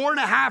for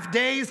 4.5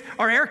 days.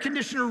 Our air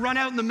conditioner ran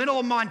out in the middle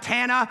of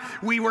Montana.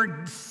 We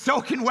were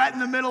soaking wet in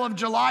the middle of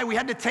July. We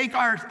had to take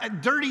our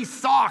dirty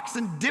socks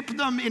and dip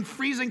them in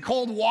freezing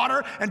cold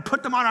water and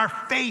put them on our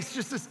face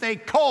just to stay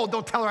cold.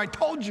 Don't tell her I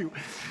told you.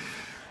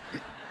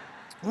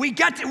 We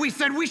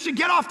said we should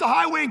get off the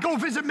highway and go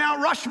visit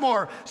Mount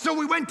Rushmore. So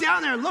we went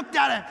down there and looked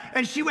at it,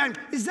 and she went,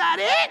 is that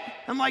it?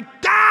 I'm like,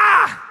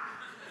 ah!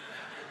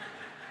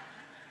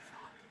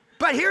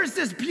 But here's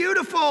this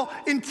beautiful,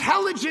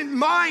 intelligent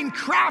mind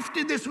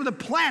crafted this with a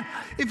plan.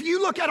 If you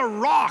look at a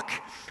rock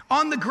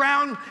on the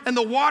ground and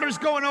the water's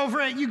going over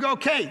it, you go,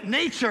 okay,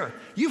 nature.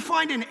 You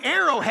find an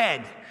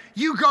arrowhead,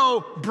 you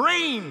go,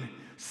 brain.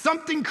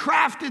 Something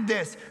crafted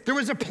this. There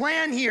was a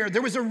plan here.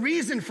 There was a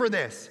reason for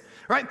this.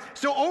 Right?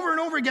 So over and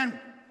over again,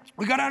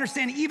 we got to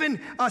understand, even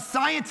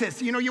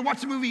scientists, you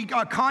watch the movie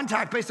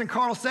Contact based on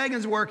Carl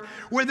Sagan's work,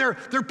 where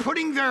they're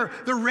putting their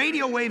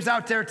radio waves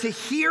out there to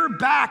hear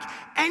back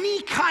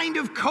any kind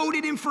of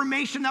coded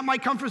information that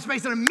might come from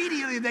space, and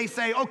immediately they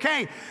say,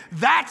 okay,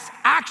 that's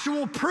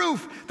actual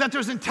proof that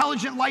there's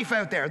intelligent life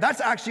out there. That's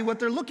actually what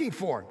they're looking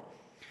for.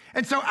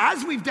 And so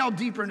as we've delved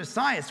deeper into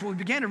science, what we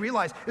began to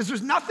realize is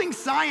there's nothing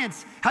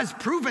science has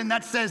proven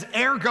that says,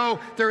 ergo,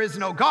 there is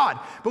no God.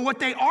 But what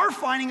they are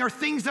finding are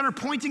things that are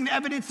pointing to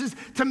evidences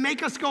to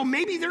make us go,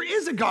 maybe there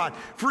is a God.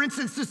 For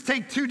instance, just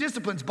take two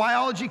disciplines,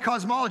 biology,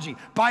 cosmology.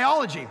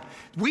 Biology,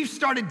 we've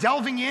started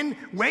delving in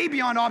way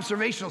beyond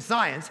observational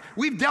science.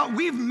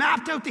 We've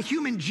mapped out the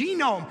human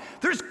genome.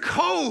 There's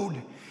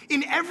code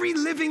in every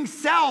living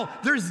cell.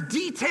 There's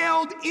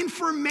detailed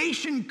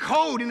information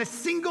code in a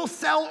single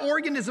cell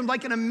organism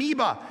like an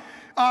amoeba.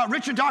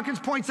 Richard Dawkins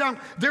points out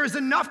there's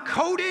enough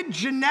coded,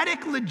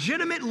 genetic,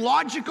 legitimate,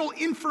 logical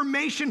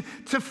information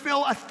to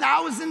fill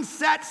 1,000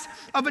 sets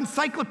of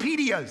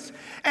encyclopedias.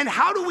 And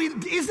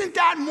isn't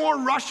that more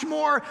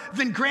Rushmore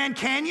than Grand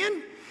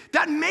Canyon?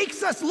 That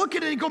makes us look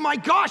at it and go, my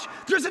gosh,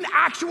 there's an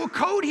actual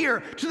code here,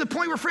 to the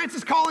point where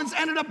Francis Collins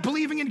ended up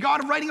believing in God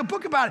and writing a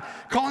book about it,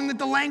 calling it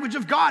the language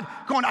of God,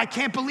 going, I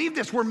can't believe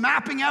this. We're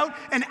mapping out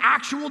an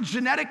actual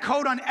genetic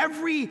code on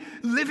every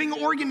living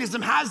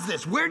organism has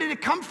this. Where did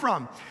it come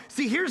from?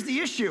 See, here's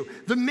the issue.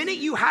 The minute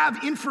you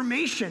have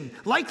information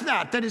like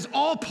that is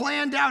all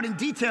planned out and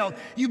detailed,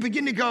 you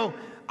begin to go,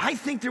 I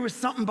think there was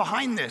something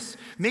behind this,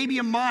 maybe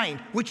a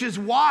mind, which is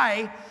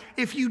why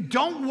if you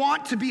don't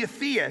want to be a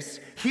theist,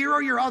 here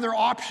are your other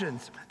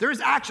options. There's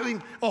actually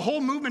a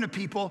whole movement of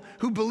people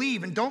who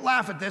believe, and don't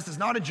laugh at this, it's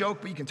not a joke,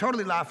 but you can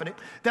totally laugh at it,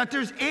 that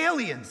there's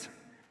aliens.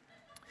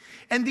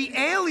 And the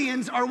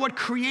aliens are what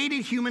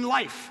created human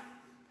life.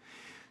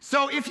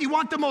 So if you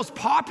want the most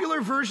popular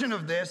version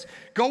of this,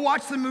 go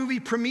watch the movie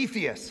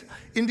Prometheus.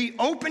 In the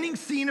opening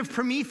scene of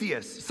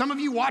Prometheus, some of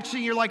you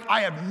watching, you're like,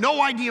 I have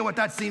no idea what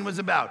that scene was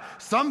about.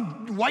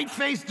 Some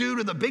white-faced dude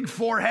with a big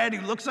forehead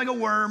who looks like a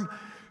worm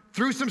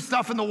threw some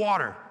stuff in the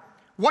water.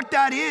 What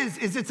that is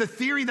it's a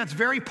theory that's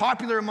very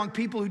popular among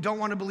people who don't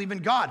want to believe in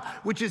God,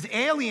 which is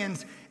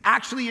aliens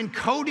actually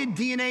encoded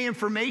DNA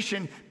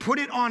information, put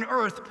it on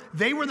Earth.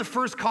 They were the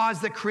first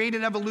cause that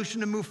created evolution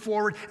to move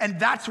forward, and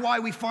that's why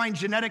we find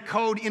genetic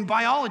code in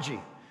biology.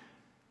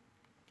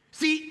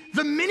 See,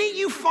 the minute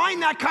you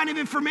find that kind of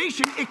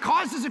information, it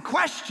causes a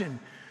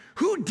question.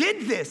 Who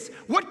did this?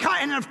 What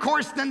kind? And of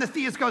course, then the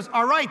theist goes,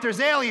 all right,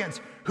 there's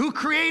aliens. Who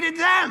created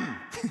them?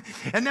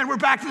 And then we're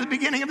back to the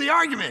beginning of the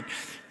argument.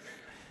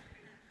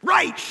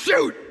 Right,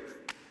 shoot.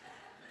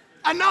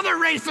 Another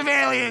race of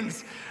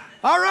aliens.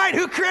 All right,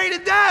 who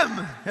created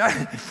them?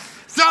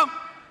 So,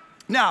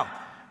 now,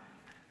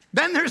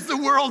 then there's the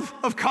world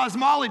of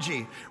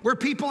cosmology, where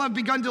people have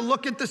begun to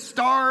look at the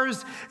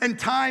stars and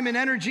time and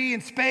energy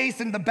and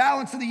space and the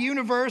balance of the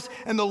universe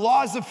and the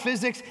laws of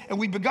physics, and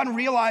we've begun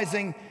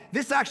realizing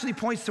this actually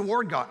points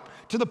toward God,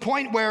 to the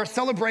point where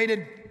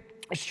celebrated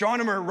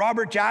astronomer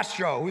Robert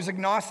Jastrow, who's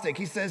agnostic,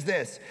 he says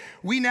this: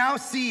 we now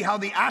see how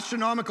the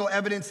astronomical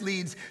evidence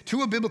leads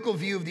to a biblical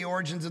view of the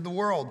origins of the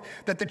world,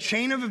 that the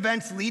chain of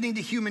events leading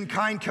to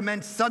humankind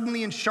commenced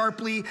suddenly and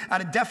sharply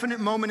at a definite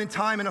moment in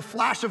time in a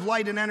flash of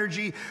light and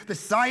energy. The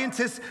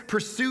scientist's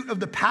pursuit of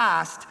the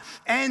past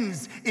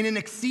ends in an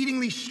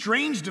exceedingly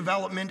strange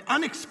development,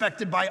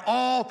 unexpected by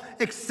all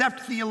except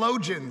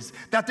theologians.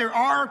 That there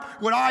are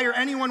what I or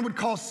anyone would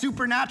call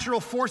supernatural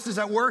forces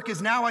at work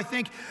is now, I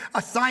think,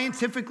 a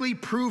scientifically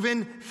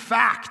proven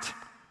fact.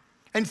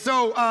 And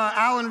so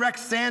Alan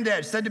Rex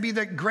Sandedge, said to be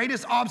the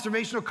greatest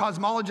observational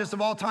cosmologist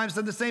of all time,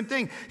 said the same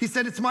thing. He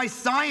said, it's my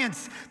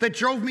science that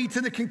drove me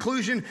to the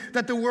conclusion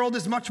that the world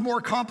is much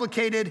more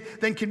complicated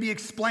than can be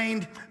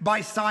explained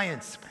by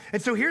science.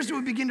 And so here's what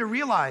we begin to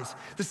realize.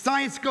 The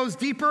science goes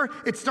deeper.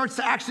 It starts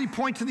to actually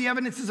point to the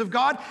evidences of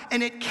God,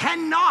 and it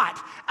cannot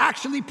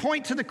actually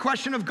point to the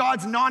question of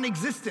God's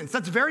non-existence.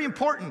 That's very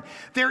important.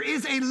 There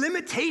is a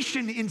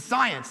limitation in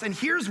science, and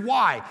here's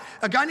why.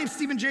 A guy named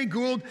Stephen Jay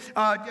Gould,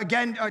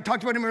 again,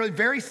 talked about him earlier,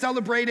 very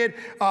celebrated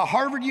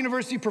Harvard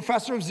University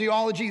professor of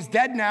zoology. He's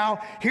dead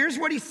now. Here's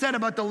what he said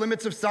about the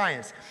limits of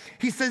science.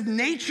 He says,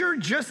 nature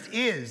just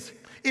is,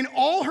 in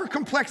all her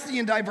complexity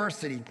and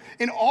diversity,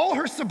 in all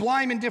her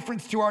sublime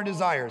indifference to our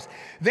desires.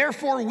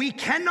 Therefore, we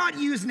cannot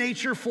use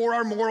nature for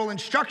our moral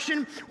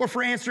instruction or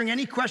for answering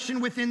any question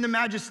within the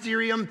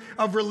magisterium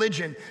of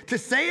religion. To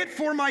say it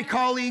for my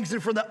colleagues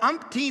and for the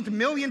umpteenth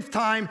millionth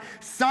time,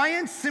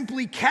 science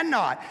simply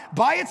cannot,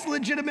 by its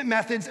legitimate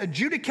methods,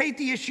 adjudicate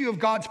the issue of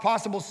God's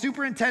possible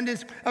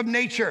superintendence of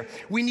nature.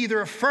 We neither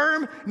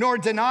affirm nor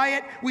deny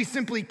it. We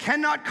simply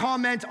cannot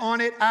comment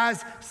on it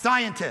as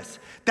scientists.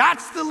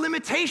 That's the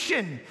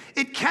limitation.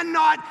 It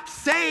cannot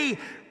say,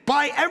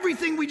 by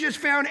everything we just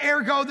found,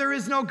 ergo there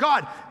is no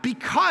God,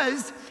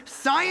 because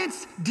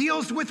science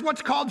deals with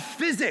what's called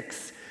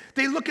physics.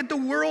 They look at the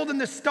world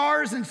and the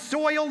stars and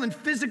soil and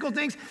physical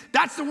things.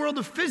 That's the world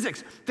of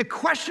physics. The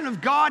question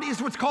of God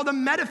is what's called a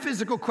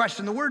metaphysical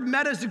question. The word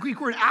meta is the Greek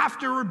word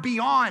after or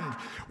beyond.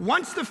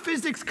 Once the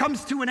physics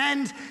comes to an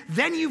end,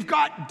 then you've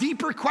got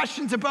deeper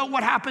questions about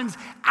what happens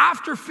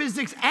after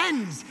physics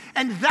ends.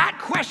 And that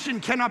question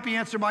cannot be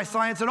answered by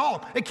science at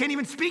all. It can't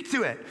even speak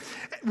to it.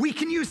 We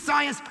can use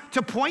science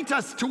to point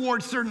us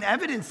towards certain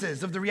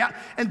evidences of the reality.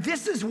 And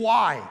this is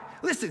why.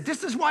 Listen,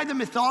 this is why the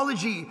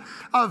mythology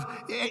of,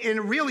 and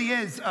it really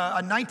is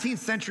a 19th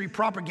century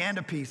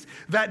propaganda piece,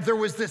 that there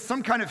was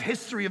some kind of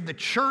history of the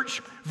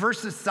church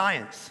versus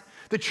science.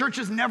 The church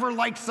has never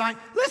liked science.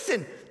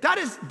 Listen, that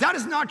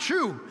is not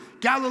true.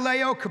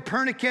 Galileo,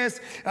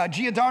 Copernicus,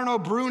 Giordano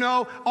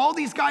Bruno, all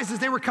these guys, as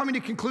they were coming to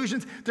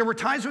conclusions, there were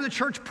times where the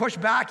church pushed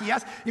back.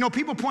 Yes,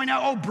 people point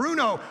out, oh,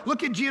 Bruno,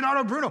 look at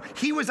Giordano Bruno.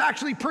 He was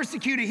actually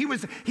persecuted.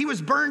 He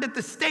was burned at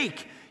the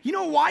stake. You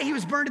know why he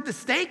was burned at the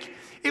stake?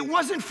 It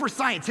wasn't for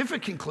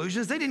scientific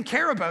conclusions. They didn't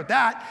care about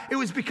that. It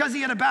was because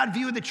he had a bad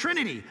view of the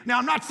Trinity. Now,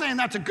 I'm not saying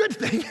that's a good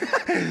thing.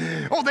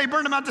 Oh, they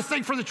burned him at the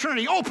stake for the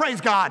Trinity. Oh,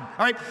 praise God.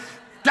 All right.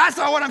 That's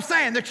not what I'm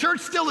saying. The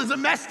church still is a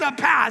messed up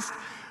past.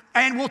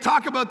 And we'll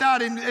talk about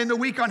that in the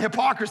week on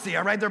hypocrisy,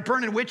 all right? They're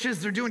burning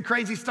witches. They're doing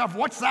crazy stuff.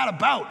 What's that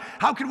about?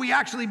 How can we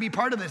actually be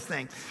part of this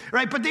thing,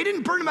 right? But they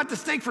didn't burn them at the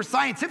stake for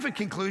scientific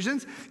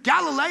conclusions.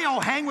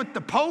 Galileo hang with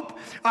the Pope,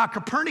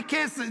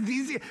 Copernicus.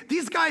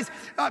 These guys,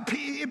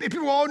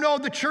 people, oh no,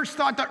 the church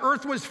thought the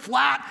earth was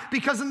flat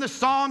because in the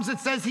Psalms it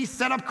says he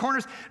set up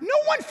corners. No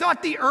one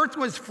thought the earth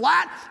was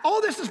flat. All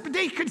this is,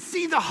 they could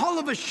see the hull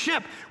of a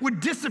ship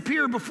would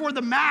disappear before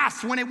the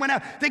mast when it went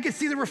out. They could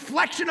see the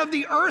reflection of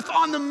the earth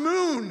on the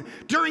moon. moon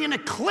during an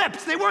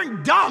eclipse. They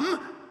weren't dumb.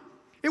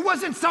 It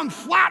wasn't some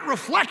flat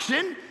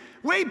reflection.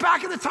 Way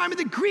back in the time of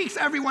the Greeks,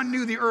 everyone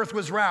knew the earth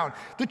was round.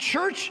 The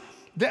church,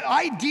 the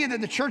idea that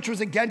the church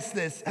was against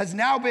this has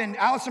now been,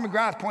 Alistair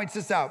McGrath points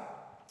this out.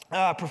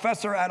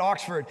 Professor at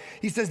Oxford.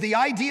 He says, the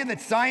idea that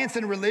science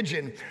and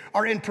religion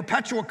are in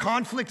perpetual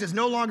conflict is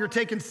no longer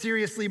taken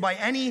seriously by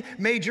any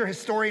major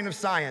historian of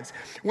science.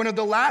 One of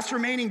the last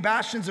remaining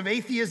bastions of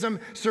atheism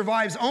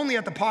survives only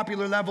at the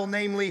popular level,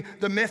 namely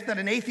the myth that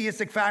an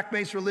atheistic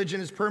fact-based religion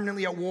is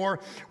permanently at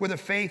war with a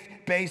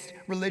faith-based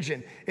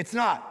religion. It's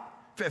not.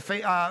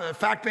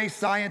 Fact-based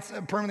science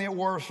permanently at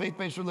war with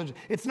faith-based religion.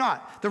 It's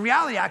not. The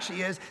reality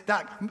actually is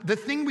that the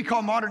thing we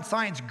call modern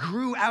science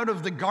grew out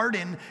of the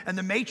garden and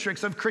the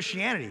matrix of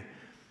Christianity.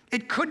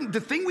 The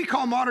thing we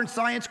call modern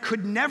science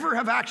could never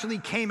have actually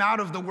came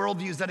out of the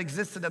worldviews that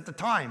existed at the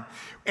time.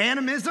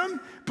 Animism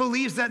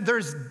believes that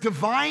there's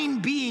divine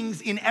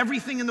beings in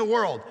everything in the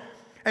world.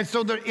 And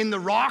so they're in the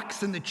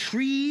rocks and the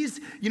trees,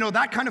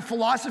 that kind of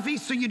philosophy.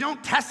 So you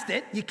don't test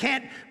it. You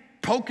can't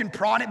poke and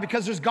prod it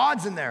because there's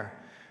gods in there.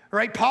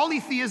 Right?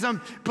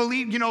 Polytheism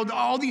believe,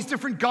 all these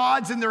different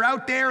gods, and they're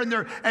out there, and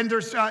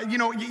there's,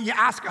 you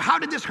ask, how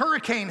did this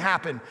hurricane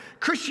happen?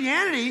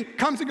 Christianity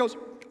comes and goes,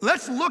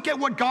 let's look at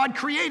what God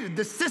created,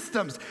 the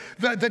systems,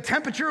 the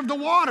temperature of the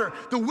water,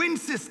 the wind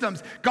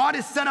systems. God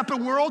has set up a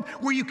world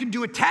where you can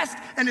do a test,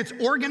 and it's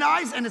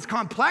organized, and it's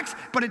complex,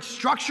 but it's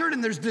structured,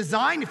 and there's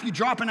design. If you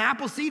drop an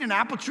apple seed, an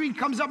apple tree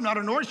comes up, not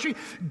an orange tree.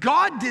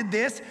 God did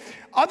this.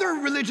 Other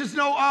religions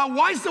know,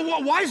 why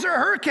is there a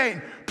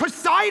hurricane?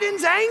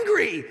 Poseidon's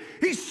angry.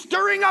 He's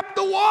stirring up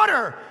the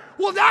water.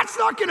 Well, that's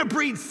not going to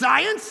breed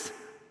science.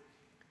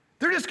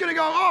 They're just going to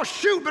go, oh,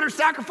 shoot, better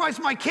sacrifice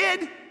my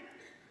kid.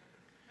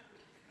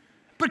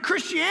 But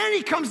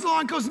Christianity comes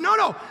along and goes,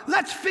 no,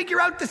 let's figure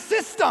out the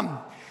system.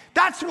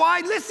 That's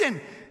why,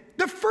 listen,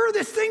 the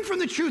furthest thing from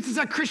the truth is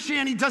that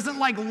Christianity doesn't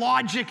like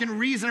logic and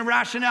reason and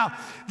rationale.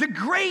 The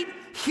great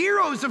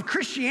heroes of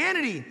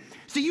Christianity,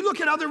 so you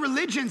look at other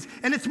religions,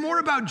 and it's more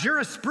about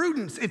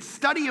jurisprudence. It's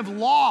study of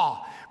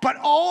law. But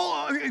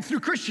all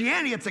through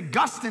Christianity, it's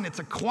Augustine, it's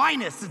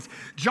Aquinas, it's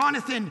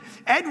Jonathan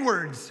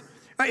Edwards,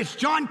 it's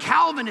John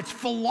Calvin, it's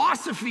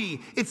philosophy,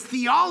 it's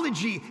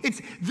theology.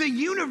 It's the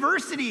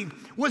university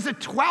was a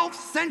 12th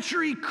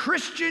century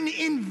Christian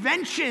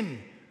invention.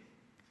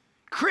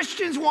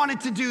 Christians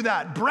wanted to do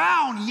that.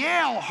 Brown,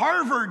 Yale,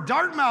 Harvard,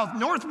 Dartmouth,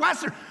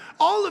 Northwestern.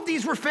 All of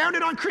these were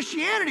founded on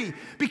Christianity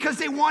because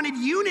they wanted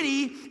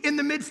unity in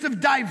the midst of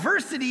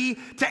diversity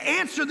to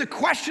answer the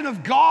question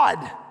of God.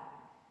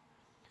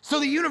 So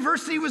the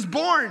university was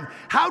born.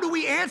 How do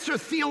we answer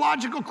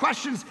theological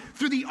questions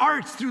through the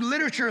arts, through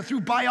literature,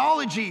 through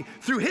biology,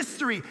 through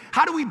history?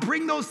 How do we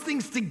bring those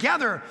things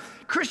together?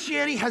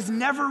 Christianity has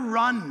never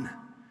run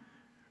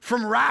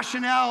from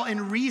rationale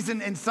and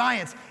reason and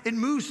science. It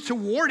moves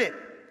toward it.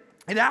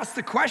 It asks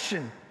the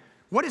question,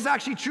 what is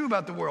actually true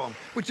about the world?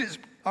 Which is,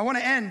 I want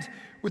to end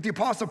with the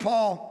Apostle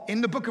Paul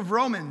in the book of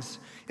Romans.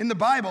 In the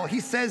Bible,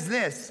 he says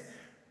this,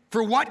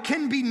 for what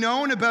can be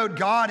known about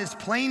God is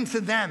plain to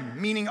them,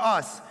 meaning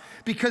us,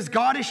 because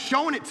God has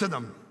shown it to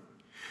them.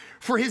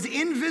 For his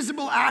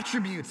invisible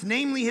attributes,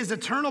 namely his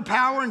eternal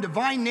power and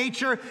divine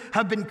nature,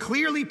 have been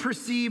clearly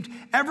perceived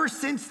ever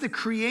since the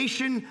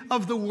creation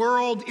of the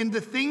world in the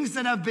things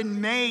that have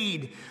been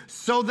made,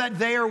 so that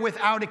they are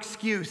without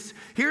excuse.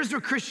 Here's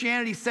what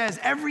Christianity says.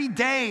 Every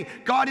day,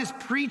 God is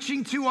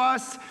preaching to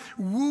us,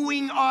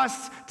 wooing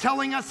us,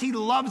 telling us he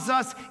loves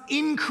us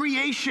in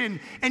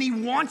creation, and he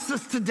wants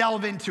us to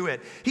delve into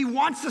it. He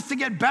wants us to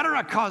get better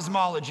at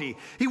cosmology.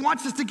 He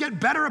wants us to get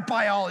better at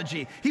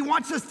biology. He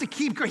wants us to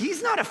keep going.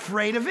 He's not afraid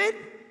of it.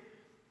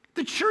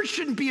 The church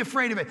shouldn't be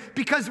afraid of it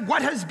because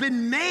what has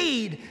been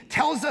made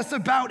tells us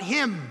about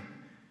him.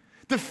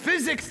 The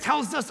physics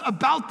tells us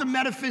about the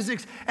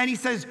metaphysics, and he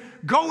says,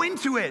 go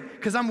into it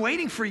because I'm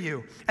waiting for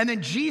you. And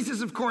then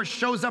Jesus, of course,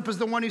 shows up as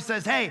the one who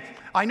says, hey,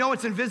 I know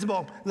it's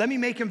invisible. Let me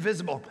make him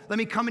visible. Let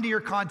me come into your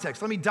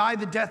context. Let me die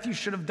the death you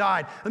should have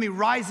died. Let me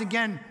rise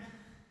again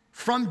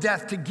from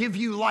death to give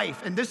you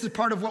life. And this is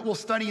part of what we'll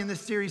study in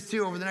this series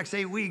too over the next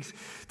 8 weeks,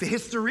 the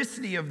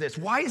historicity of this.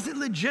 Why is it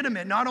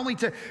legitimate not only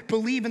to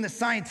believe in the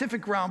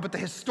scientific realm, but the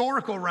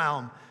historical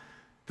realm,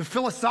 the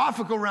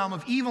philosophical realm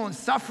of evil and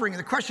suffering, and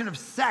the question of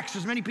sex?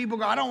 There's many people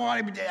go, I don't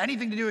want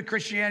anything to do with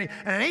Christianity.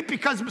 And it ain't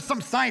because of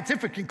some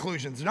scientific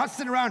conclusions. They're not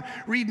sitting around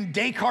reading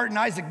Descartes and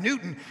Isaac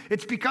Newton.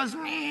 It's because,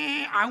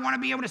 I want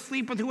to be able to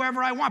sleep with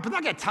whoever I want. But they're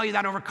not going to tell you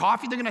that over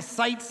coffee. They're going to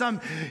cite some,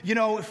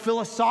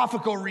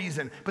 philosophical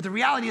reason. But the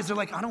reality is they're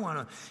like, I don't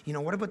want to,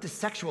 what about this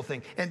sexual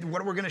thing? And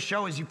what we're going to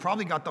show is you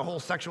probably got the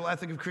whole sexual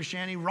ethic of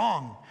Christianity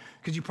wrong.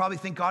 Because you probably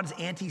think God's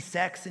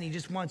anti-sex and he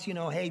just wants,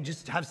 hey,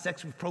 just have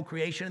sex with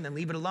procreation and then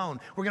leave it alone.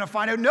 We're going to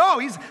find out, no,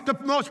 he's the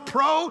most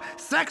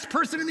pro-sex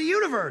person in the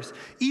universe.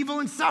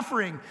 Evil and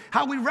suffering.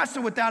 How we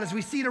wrestle with that as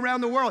we see it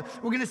around the world.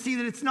 We're going to see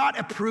that it's not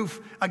a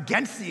proof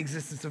against the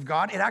existence of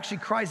God. It actually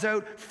cries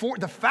out for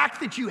the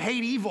fact that you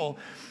hate evil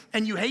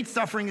and you hate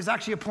suffering is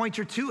actually a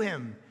pointer to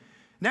him.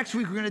 Next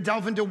week, we're going to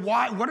delve into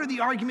what are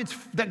the arguments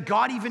that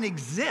God even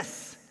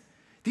exists.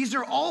 These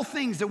are all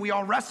things that we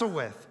all wrestle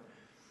with.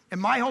 And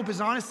my hope is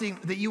honestly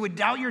that you would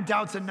doubt your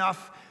doubts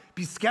enough,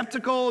 be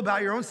skeptical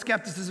about your own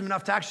skepticism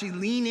enough to actually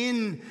lean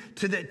in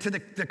to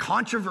the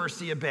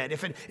controversy a bit.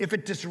 If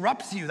it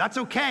disrupts you, that's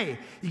okay.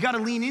 You got to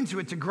lean into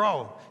it to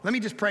grow. Let me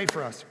just pray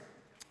for us.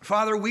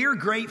 Father, we are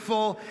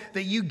grateful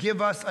that you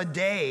give us a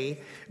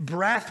day,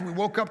 breath. We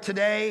woke up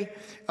today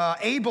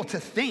able to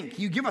think.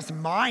 You give us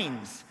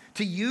minds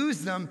to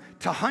use them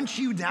to hunt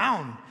you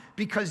down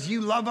because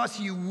you love us,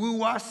 you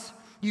woo us.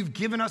 You've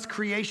given us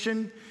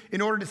creation in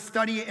order to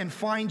study it and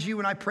find you,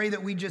 and I pray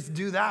that we just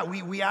do that.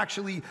 We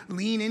actually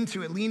lean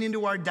into it, lean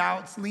into our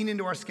doubts, lean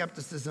into our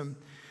skepticism,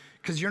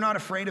 because you're not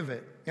afraid of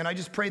it. And I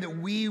just pray that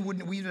we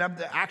would have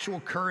the actual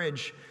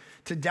courage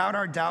to doubt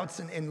our doubts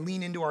and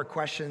lean into our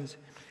questions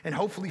and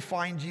hopefully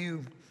find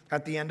you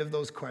at the end of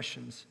those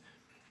questions.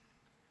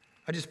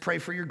 I just pray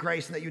for your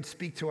grace and that you'd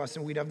speak to us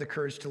and we'd have the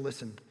courage to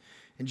listen.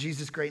 In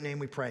Jesus' great name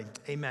we pray,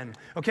 amen.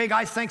 Okay,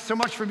 guys, thanks so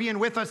much for being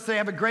with us today.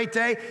 Have a great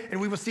day,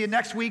 and we will see you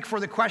next week for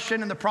the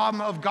question and the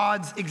problem of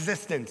God's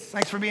existence.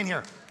 Thanks for being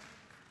here.